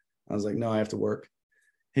 I was like, no, I have to work.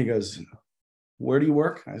 He goes, where do you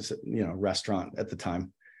work? I said, restaurant at the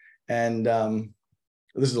time. And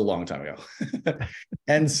this is a long time ago.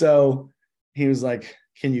 And so he was like,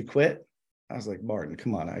 can you quit? I was like, Martin,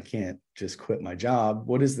 come on. I can't just quit my job.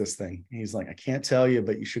 What is this thing? He's like, I can't tell you,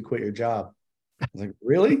 but you should quit your job. I was like,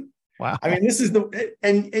 really? Wow. I mean, this is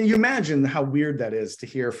and you imagine how weird that is to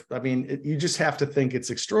hear. I mean, you just have to think it's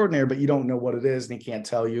extraordinary, but you don't know what it is and he can't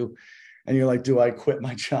tell you. And you're like, do I quit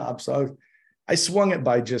my job? So I swung it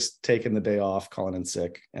by just taking the day off, calling in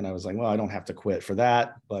sick. And I was like, well, I don't have to quit for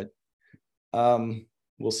that, but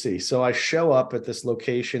we'll see. So I show up at this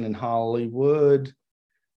location in Hollywood.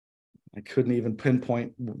 I couldn't even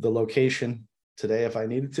pinpoint the location today if I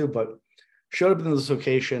needed to, but showed up in this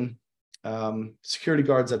location. Security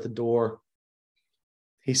guards at the door.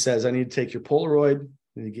 He says, I need to take your Polaroid.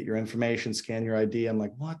 I need to get your information, scan your ID. I'm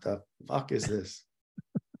like, what the fuck is this?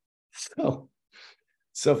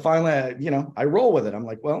 So finally, I roll with it. I'm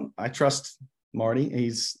like, well, I trust Marty.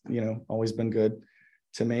 He's, always been good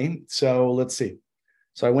to me. So let's see.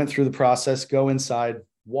 So I went through the process, go inside,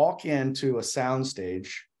 walk into a sound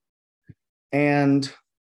stage, and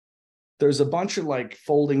there's a bunch of like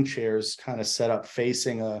folding chairs kind of set up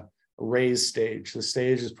facing a raised stage. The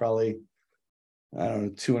stage is probably,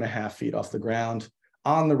 2.5 feet off the ground.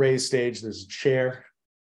 On the raised stage, there's a chair,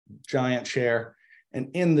 giant chair. And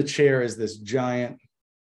in the chair is this giant,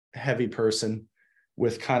 heavy person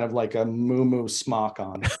with kind of like a moo smock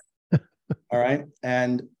on. All right.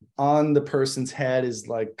 And on the person's head is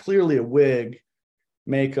like clearly a wig,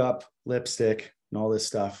 makeup, lipstick, and all this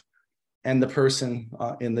stuff. And the person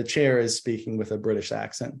in the chair is speaking with a British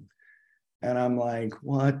accent. And I'm like,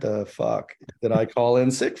 what the fuck did I call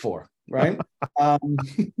in sick for? Right.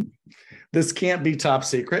 This can't be top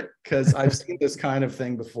secret because I've seen this kind of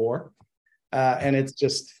thing before. And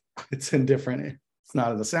it's indifferent. It's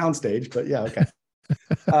not in the sound stage, but yeah. Okay.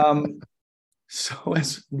 So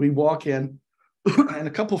as we walk in, and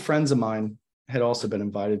a couple friends of mine had also been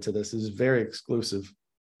invited to this. It was very exclusive.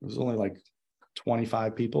 There was only like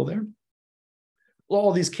 25 people there. Well,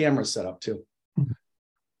 all these cameras set up too.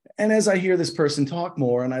 And as I hear this person talk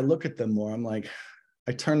more and I look at them more, I'm like,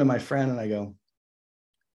 I turn to my friend and I go,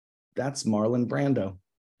 that's Marlon Brando.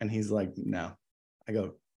 And he's like, no. I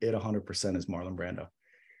go, it 100% is Marlon Brando.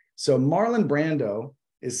 So Marlon Brando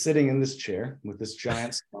is sitting in this chair with this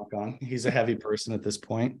giant smock on. He's a heavy person at this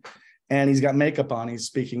point, and he's got makeup on. He's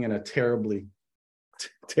speaking in a terrible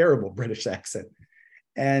British accent.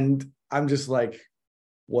 And I'm just like,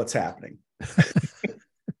 what's happening?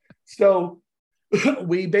 So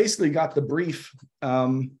we basically got the brief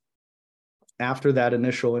after that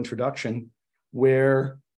initial introduction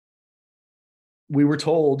where we were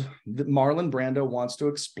told that Marlon Brando wants to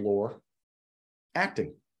explore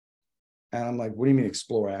acting. And I'm like, what do you mean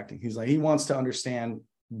explore acting? He's like, he wants to understand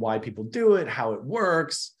why people do it, how it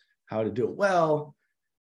works, how to do it well.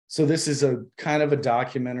 So this is a kind of a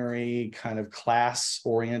documentary, kind of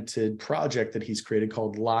class-oriented project that he's created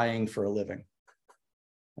called Lying for a Living.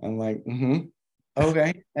 I'm like,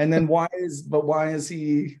 okay. And then why is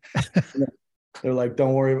he, they're like,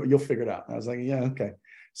 don't worry, you'll figure it out. And I was like, yeah, okay.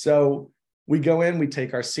 So we go in, we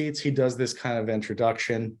take our seats. He does this kind of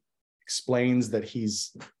introduction, explains that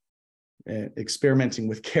he's experimenting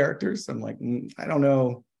with characters. I'm like, I don't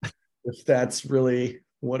know if that's really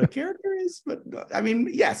what a character is, but I mean,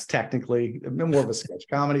 yes, technically, more of a sketch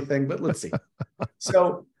comedy thing, but let's see.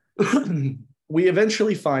 So we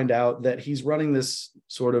eventually find out that he's running this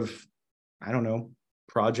sort of, I don't know,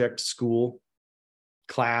 project, school,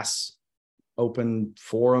 class, open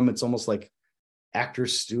forum. It's almost like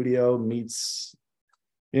Actors Studio meets,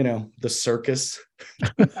 the circus.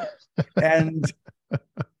 and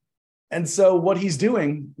so what he's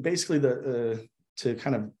doing, basically, to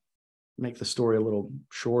kind of make the story a little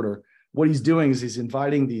shorter, what he's doing is he's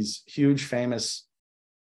inviting these huge famous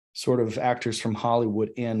sort of actors from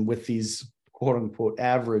Hollywood in with these quote unquote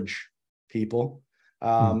average people.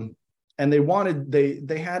 And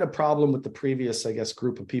they had a problem with the previous, I guess,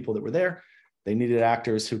 group of people that were there. They needed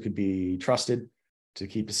actors who could be trusted to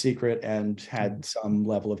keep a secret and had some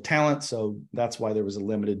level of talent. So that's why there was a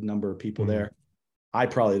limited number of people there. I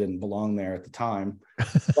probably didn't belong there at the time,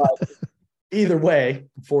 but either way,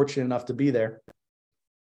 fortunate enough to be there.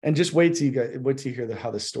 And just wait till you hear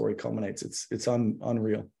how this story culminates. It's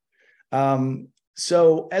unreal.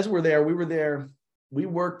 So as we were there, we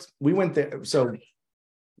went there. So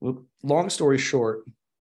long story short,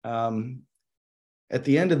 at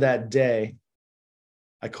the end of that day,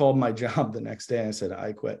 I called my job the next day and I said,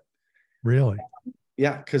 I quit. Really?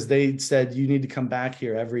 Yeah. Cause they said, you need to come back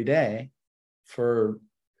here every day for,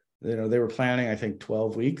 they were planning, I think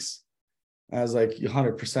 12 weeks. I was like,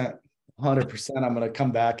 100%, I'm going to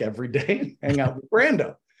come back every day and hang out with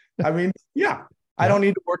Brando. I mean, yeah, I don't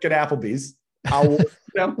need to work at Applebee's. I'll work,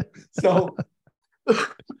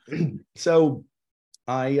 So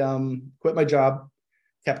I quit my job,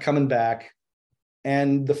 kept coming back.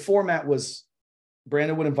 And the format was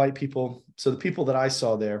Brando would invite people. So the people that I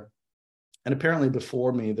saw there, and apparently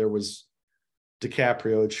before me, there was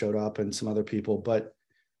DiCaprio had showed up and some other people. But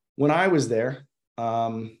when I was there,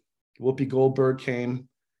 Whoopi Goldberg came,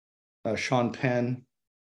 Sean Penn,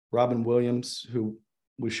 Robin Williams, who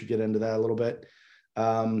we should get into that a little bit.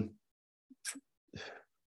 John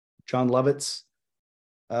Lovitz.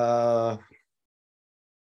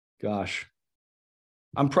 Gosh,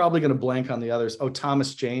 I'm probably going to blank on the others. Oh,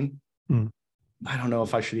 Thomas Jane. I don't know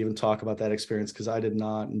if I should even talk about that experience because I did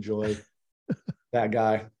not enjoy that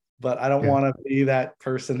guy, but I don't want to be that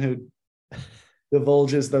person who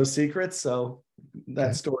divulges those secrets. So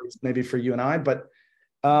that story is maybe for you and I, but,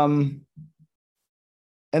 and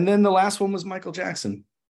then the last one was Michael Jackson.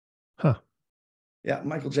 Huh. Yeah.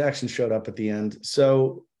 Michael Jackson showed up at the end.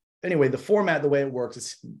 So anyway, the format, the way it works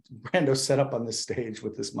is Brando set up on this stage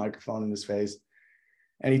with this microphone in his face,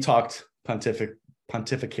 and he talked,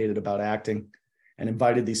 pontificated about acting and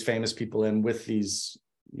invited these famous people in with these,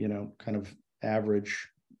 kind of average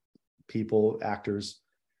people, actors,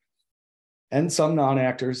 and some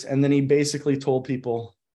non-actors. And then he basically told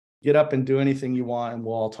people, get up and do anything you want and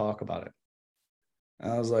we'll all talk about it.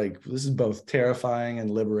 And I was like, this is both terrifying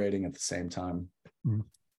and liberating at the same time.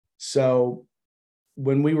 So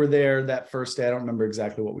when we were there that first day, I don't remember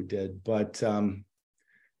exactly what we did, but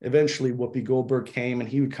eventually Whoopi Goldberg came and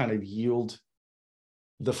he would kind of yield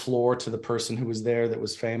the floor to the person who was there that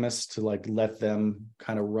was famous to like let them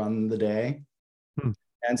kind of run the day.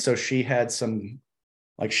 And so she had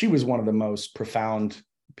she was one of the most profound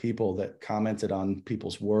people that commented on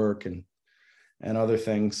people's work and other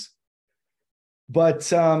things.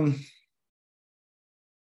 But and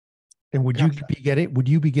would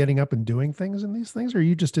you be getting up and doing things in these things, or are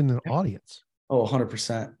you just in the audience? Oh,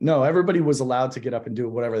 100%. No, everybody was allowed to get up and do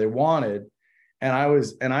whatever they wanted. And I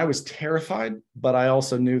was terrified, but I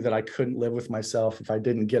also knew that I couldn't live with myself if I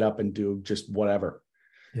didn't get up and do just whatever.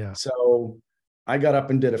 Yeah. So I got up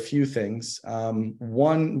and did a few things.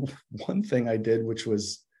 One thing I did, which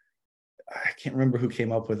was, I can't remember who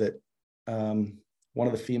came up with it. One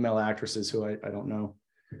of the female actresses who I don't know,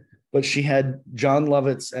 but she had John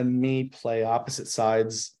Lovitz and me play opposite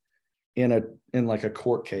sides in like a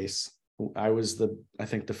court case. I was I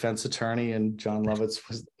think defense attorney and John Lovitz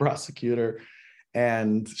was the prosecutor.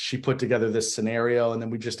 And she put together this scenario and then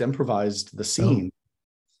we just improvised the scene.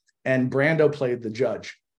 And Brando played the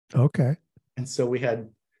judge. Okay. And so we had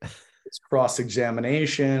this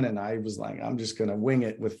cross-examination and I was like, I'm just going to wing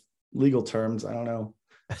it with legal terms. I don't know.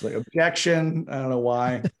 It's like objection. I don't know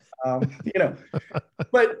why,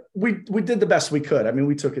 but we did the best we could. I mean,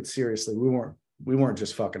 we took it seriously. We weren't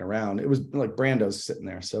just fucking around. It was like Brando's sitting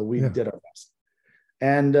there. So we did our best.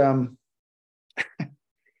 And,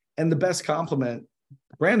 and the best compliment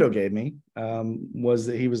Brando gave me was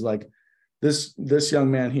that he was like, this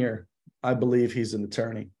young man here, I believe he's an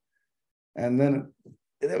attorney. And then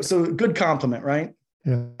it was a good compliment, right?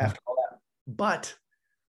 Yeah. After all that. But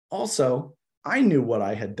also, I knew what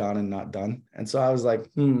I had done and not done. And so I was like,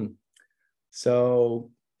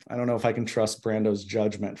 so I don't know if I can trust Brando's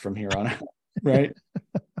judgment from here on out, right?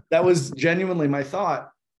 That was genuinely my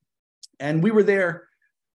thought. And we were there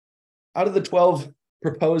out of the 12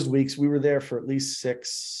 proposed weeks, we were there for at least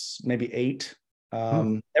 6, maybe 8,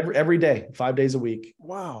 every day, 5 days a week.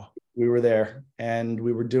 Wow. We were there, and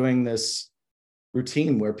we were doing this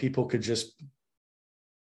routine where people could just,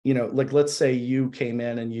 like, let's say you came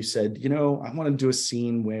in and you said, I want to do a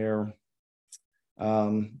scene where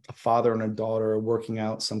a father and a daughter are working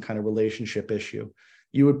out some kind of relationship issue.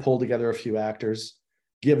 You would pull together a few actors,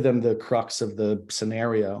 give them the crux of the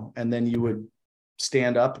scenario, and then you would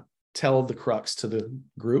stand up, tell the crux to the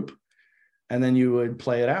group, and then you would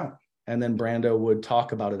play it out. And then Brando would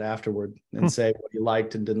talk about it afterward and say what he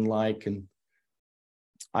liked and didn't like. And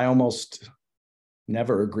I almost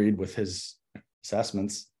never agreed with his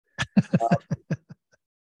assessments.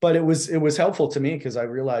 But it was helpful to me because I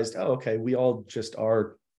realized, oh, okay, we all just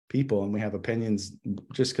are people and we have opinions.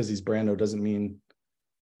 Just because he's Brando doesn't mean,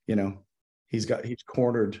 he's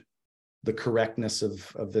cornered the correctness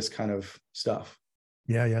of this kind of stuff.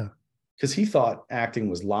 Yeah, yeah. Because he thought acting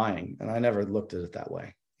was lying, and I never looked at it that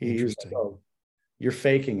way. He was like, oh, you're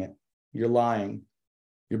faking it, you're lying,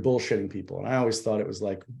 you're bullshitting people. And I always thought it was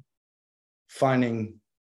like finding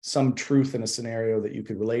some truth in a scenario that you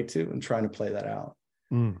could relate to and trying to play that out.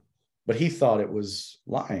 But he thought it was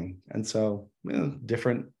lying. And so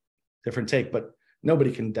different take, but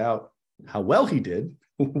nobody can doubt how well he did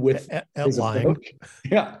with his lying. Approach.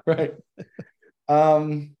 Yeah, right.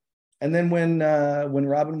 And then when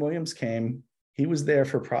Robin Williams came, he was there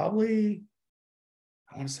for probably,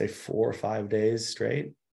 I want to say 4 or 5 days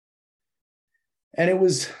straight. And it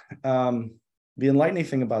was, the enlightening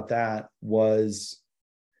thing about that was,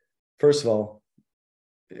 first of all,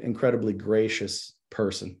 incredibly gracious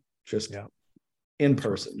person, just in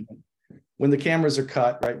person. When the cameras are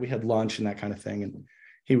cut, right, we had lunch and that kind of thing. And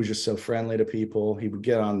he was just so friendly to people. He would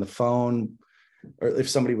get on the phone, or if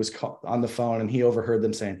somebody was on the phone and he overheard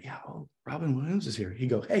them saying, Robin Williams is here. He'd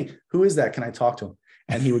go, hey, who is that? Can I talk to him?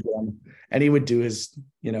 And he would go on, and he would do his,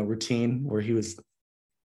 routine where he was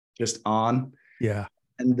just on. Yeah.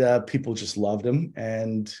 And people just loved him.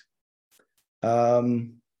 And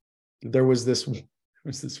there was this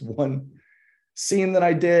one scene that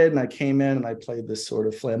I did, and I came in and I played this sort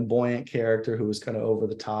of flamboyant character who was kind of over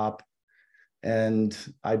the top. And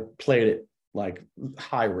I played it like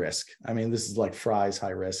high risk. I mean, this is like Fry's high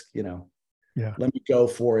risk, Yeah. Let me go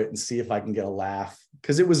for it and see if I can get a laugh,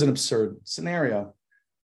 because it was an absurd scenario.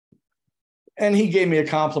 And he gave me a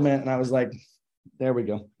compliment, and I was like, there we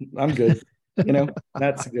go. I'm good.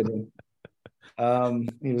 That's a good one.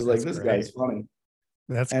 He was like, this guy's funny.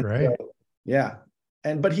 That's great. Yeah.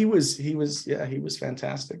 But he was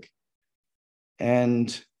fantastic.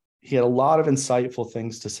 And he had a lot of insightful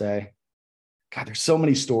things to say. God, there's so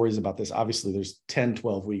many stories about this. Obviously there's 10,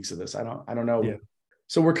 12 weeks of this. I don't know. Yeah.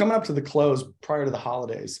 So we're coming up to the close prior to the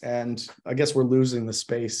holidays, and I guess we're losing the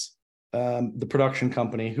space. The production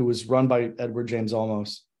company, who was run by Edward James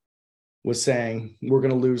Olmos, was saying, we're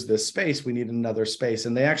going to lose this space. We need another space.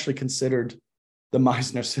 And they actually considered the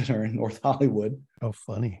Meisner Center in North Hollywood. Oh,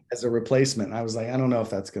 funny. As a replacement. I was like, I don't know if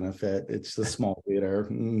that's going to fit. It's a small theater.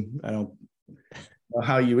 I don't know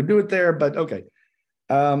how you would do it there, but okay.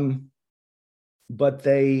 But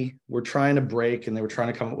they were trying to break, and they were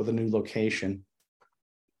trying to come up with a new location.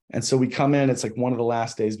 And so we come in, it's like one of the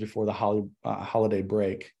last days before the holiday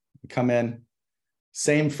break. We come in,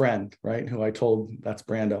 same friend, right, who I told that's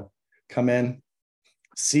Brando, come in,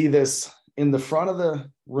 see this in the front of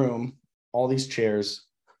the room, all these chairs.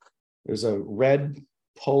 There's a red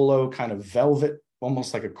polo, kind of velvet,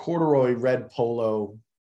 almost like a corduroy red polo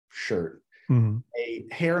shirt, a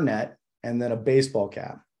hairnet, and then a baseball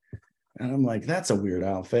cap. And I'm like, that's a weird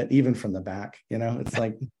outfit, even from the back. It's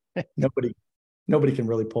like nobody can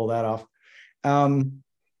really pull that off.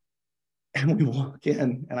 And we walk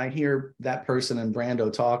in, and I hear that person and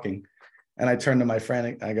Brando talking. And I turn to my friend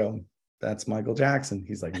and I go, that's Michael Jackson.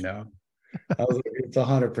 He's like, no. I was like, it's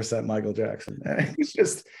 100% Michael Jackson.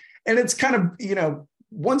 And it's kind of,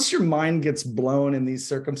 once your mind gets blown in these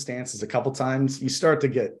circumstances a couple times, you start to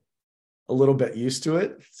get a little bit used to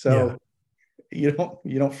it. So you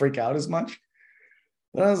don't freak out as much.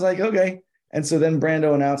 But I was like, okay. And so then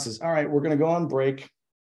Brando announces, all right, we're going to go on break.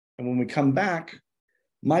 And when we come back,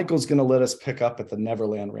 Michael's going to let us pick up at the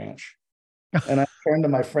Neverland Ranch. And I turned to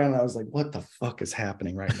my friend and I was like, what the fuck is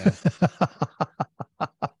happening right now?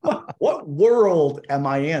 What world am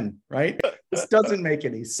I in? Right? This doesn't make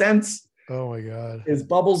any sense. Oh my God. Is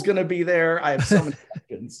Bubbles going to be there? I have so many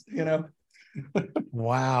questions,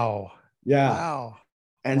 Wow. Yeah. Wow.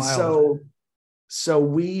 And so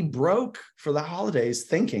we broke for the holidays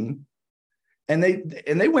thinking, and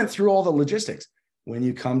they went through all the logistics. when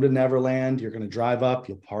you come to Neverland, you're going to drive up,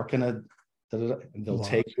 you'll park in a, and they'll Wow.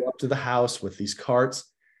 take you up to the house with these carts.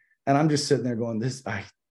 And I'm just sitting there going,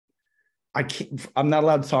 I can't, I'm not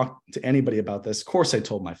allowed to talk to anybody about this. Of course, I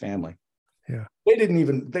told my family. Yeah.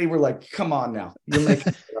 They were like, come on now, you're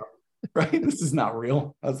making it up, right? This is not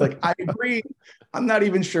real. I was like, I agree. I'm not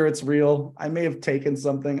even sure it's real. I may have taken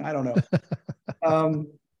something. I don't know.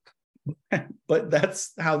 But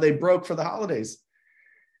that's how they broke for the holidays.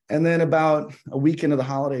 And then about a week into the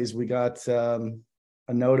holidays, we got a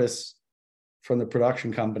notice from the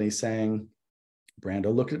production company saying,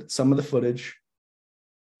 Brando looked at some of the footage.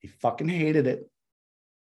 He fucking hated it.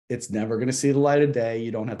 It's never going to see the light of day.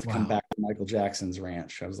 You don't have to come back to Michael Jackson's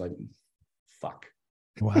ranch. I was like, fuck.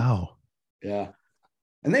 Wow. Yeah.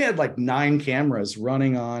 And they had like 9 cameras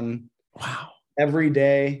running on every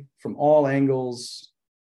day from all angles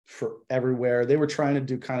for everywhere. They were trying to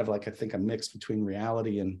do kind of like, I think, a mix between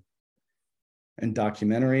reality and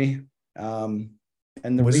documentary.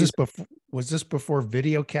 And was this before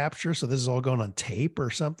video capture? So this is all going on tape or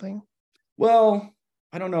something? Well,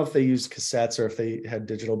 I don't know if they used cassettes or if they had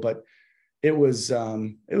digital, but it was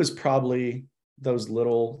probably those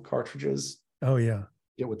little cartridges. Oh yeah.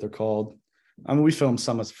 Get what they're called. I mean, we filmed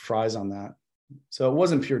some of Fries on that. So it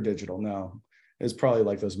wasn't pure digital. No, it was probably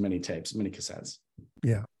like those mini tapes, mini cassettes.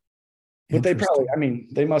 Yeah. But they probably, I mean,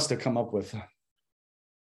 they must have come up with,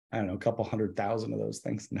 I don't know, a couple 100,000 of those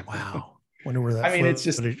things. No. Wow. Wonder where that. I mean, it's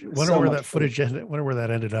just. Wonder where that footage ended. Wonder where that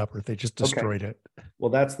ended up, or if they just destroyed it. Well,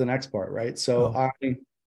 that's the next part, right? So I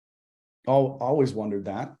always wondered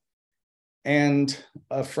that. And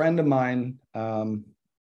a friend of mine, I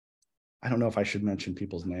don't know if I should mention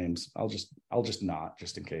people's names. I'll just not,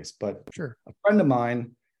 just in case. But sure, a friend of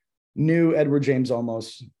mine knew Edward James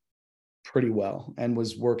Olmos pretty well and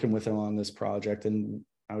was working with him on this project. And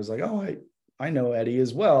I was like, oh, I know Eddie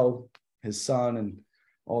as well, his son, and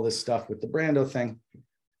all this stuff with the Brando thing.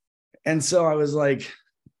 And so I was like,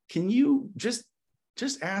 can you just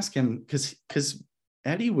ask him, because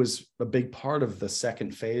Eddie was a big part of the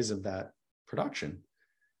second phase of that production.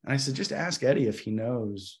 And I said, just ask Eddie if he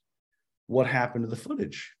knows what happened to the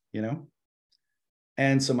footage, you know?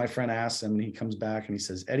 And so my friend asked him, and he comes back and he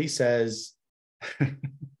says, Eddie says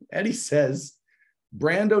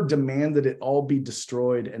Brando demanded it all be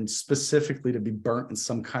destroyed and specifically to be burnt in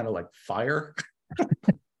some kind of like fire.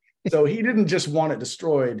 So he didn't just want it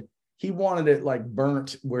destroyed. He wanted it like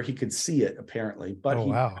burnt where he could see it, apparently. But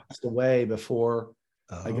he passed away before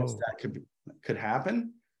I guess that could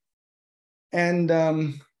happen.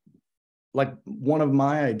 And like one of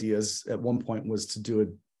my ideas at one point was to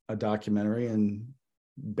do a documentary and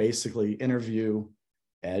basically interview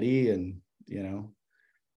Eddie and, you know,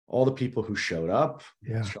 all the people who showed up,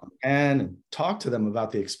 Sean Penn, and talk to them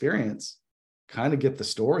about the experience, kind of get the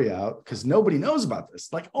story out, because nobody knows about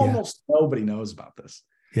this. Like almost nobody knows about this.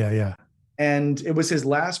 Yeah, yeah. And it was his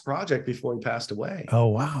last project before he passed away. Oh,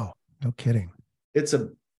 wow. No kidding. It's a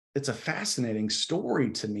fascinating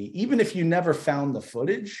story to me. Even if you never found the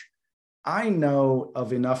footage, I know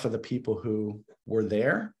of enough of the people who were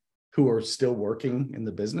there, who are still working in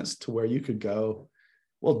the business, to where you could go,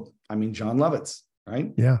 well, I mean, John Lovitz,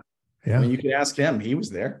 right? Yeah. Yeah. I mean, you could ask him. He was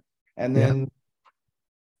there. And then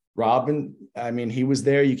Robin, I mean, he was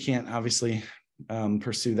there. You can't obviously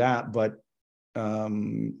pursue that, but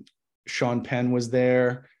Sean Penn was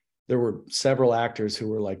there. There were several actors who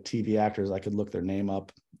were like TV actors. I could look their name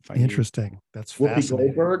up. Interesting. That's Whoopi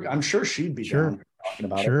fascinating. Goldberg. I'm sure she'd be down talking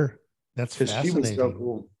about it. That's fascinating. She was so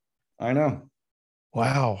cool. I know.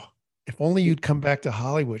 Wow. If only you'd come back to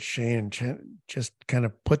Hollywood, Shane, and just kind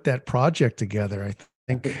of put that project together. I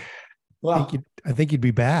think you'd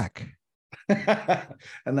be back.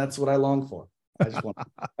 And that's what I long for. I just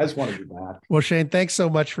want to be back. Well, Shane, thanks so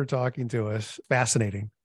much for talking to us. Fascinating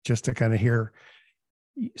just to kind of hear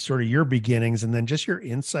sort of your beginnings and then just your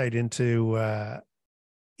insight into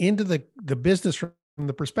the business from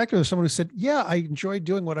the perspective of someone who said, yeah, I enjoyed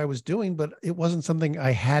doing what I was doing, but it wasn't something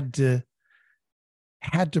I had to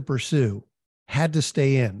pursue, had to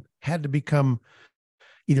stay in, had to become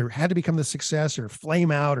the success or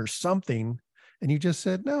flame out or something. And you just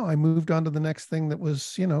said, no, I moved on to the next thing that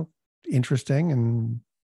was, you know, interesting and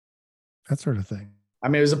that sort of thing. I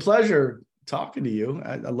mean, it was a pleasure talking to you.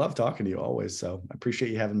 I love talking to you always. So I appreciate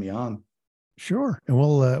you having me on. Sure. And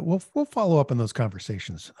we'll follow up on those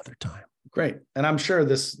conversations another time. Great. And I'm sure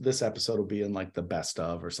this episode will be in like the best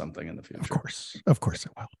of or something in the future. Of course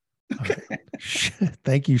it will. Okay.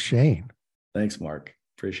 Thank you, Shane. Thanks, Mark.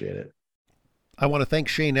 Appreciate it. I want to thank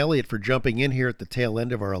Shane Elliott for jumping in here at the tail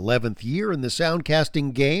end of our 11th year in the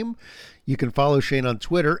soundcasting game. You can follow Shane on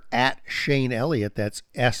Twitter at Shane Elliott. That's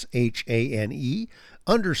SHANE_ELLIOTT.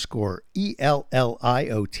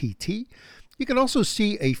 You can also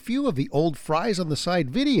see a few of the old Fries on the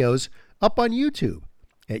Side videos up on YouTube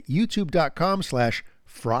at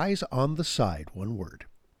youtube.com/Fries on the Side, one word.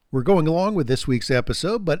 We're going along with this week's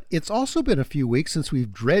episode, but it's also been a few weeks since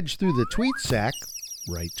we've dredged through the tweet sack,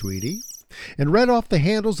 right, Tweety, and read off the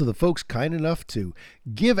handles of the folks kind enough to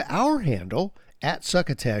give our handle, at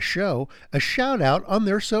Succotash Show, a shout out on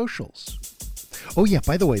their socials. Oh yeah,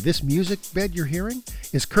 by the way, this music bed you're hearing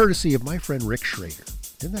is courtesy of my friend Rick Schrader.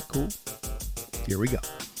 Isn't that cool? Here we go.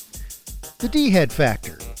 The D-Head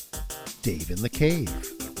Factor, Dave in the Cave,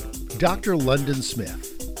 Dr. London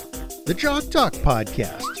Smith, The Jock Talk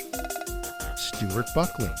Podcast, Stuart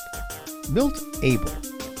Buckland, Milt Abel,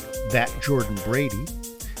 That Jordan Brady,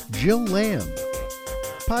 Jill Lamb,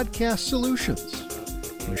 Podcast Solutions,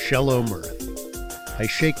 Michelle O'Murth, I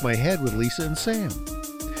Shake My Head with Lisa and Sam,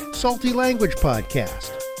 Salty Language Podcast,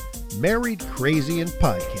 Married, Crazy, and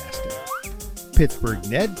Podcasting, Pittsburgh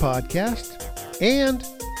Ned Podcast, and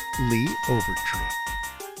Lee Overtree.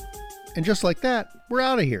 And just like that, we're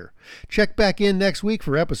out of here. Check back in next week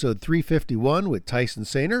for episode 351 with Tyson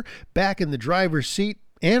Sainer, back in the driver's seat.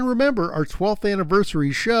 And remember, our 12th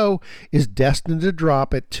anniversary show is destined to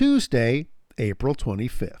drop at Tuesday, April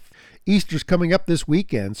 25th. Easter's coming up this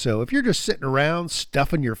weekend, so if you're just sitting around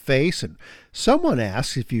stuffing your face and someone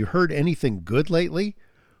asks if you heard anything good lately,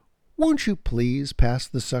 won't you please pass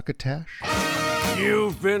the succotash?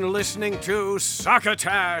 You've been listening to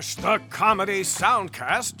Succotash, the comedy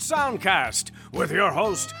soundcast, with your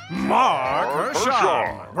host, Mark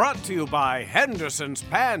Hershon. Brought to you by Henderson's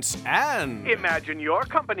Pants and... Imagine your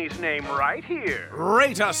company's name right here.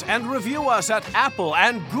 Rate us and review us at Apple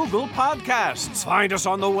and Google Podcasts. Find us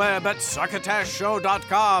on the web at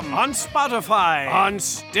succotashshow.com, on Spotify, on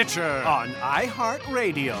Stitcher, on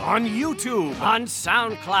iHeartRadio, on YouTube, on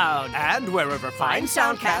SoundCloud, and wherever fine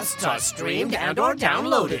soundcasts are streamed and or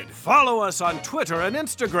downloaded. Follow us on Twitter and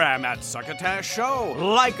Instagram at Succotash Show.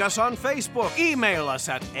 Like us on Facebook. Email us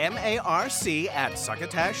at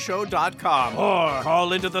marc@succotashshow.com. Or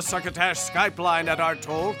call into the Succotash Skype line at our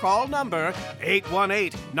toll call number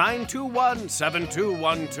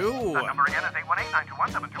 818-921-7212. That number again is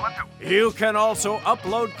 818-921-7212. You can also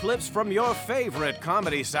upload clips from your favorite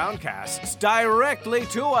comedy soundcasts directly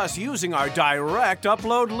to us using our direct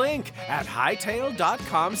upload link at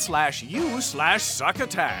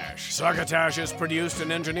hightail.com/u/Succotash. Succotash is produced and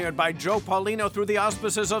engineered by Joe Paulino through the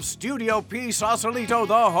auspices of Studio P Sausalito,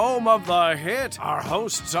 the home of the hit. Our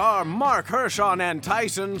hosts are Mark Hershon and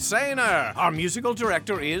Tyson Sainer. Our musical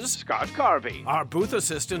director is Scott Carvey. Our booth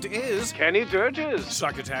assistant is Kenny Durges.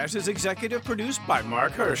 Succotash is executive produced by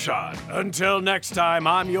Mark Hershon. Until next time,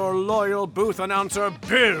 I'm your loyal booth announcer,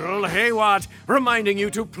 Bill Haywatt, reminding you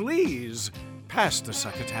to please pass the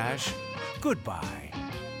succotash. Goodbye.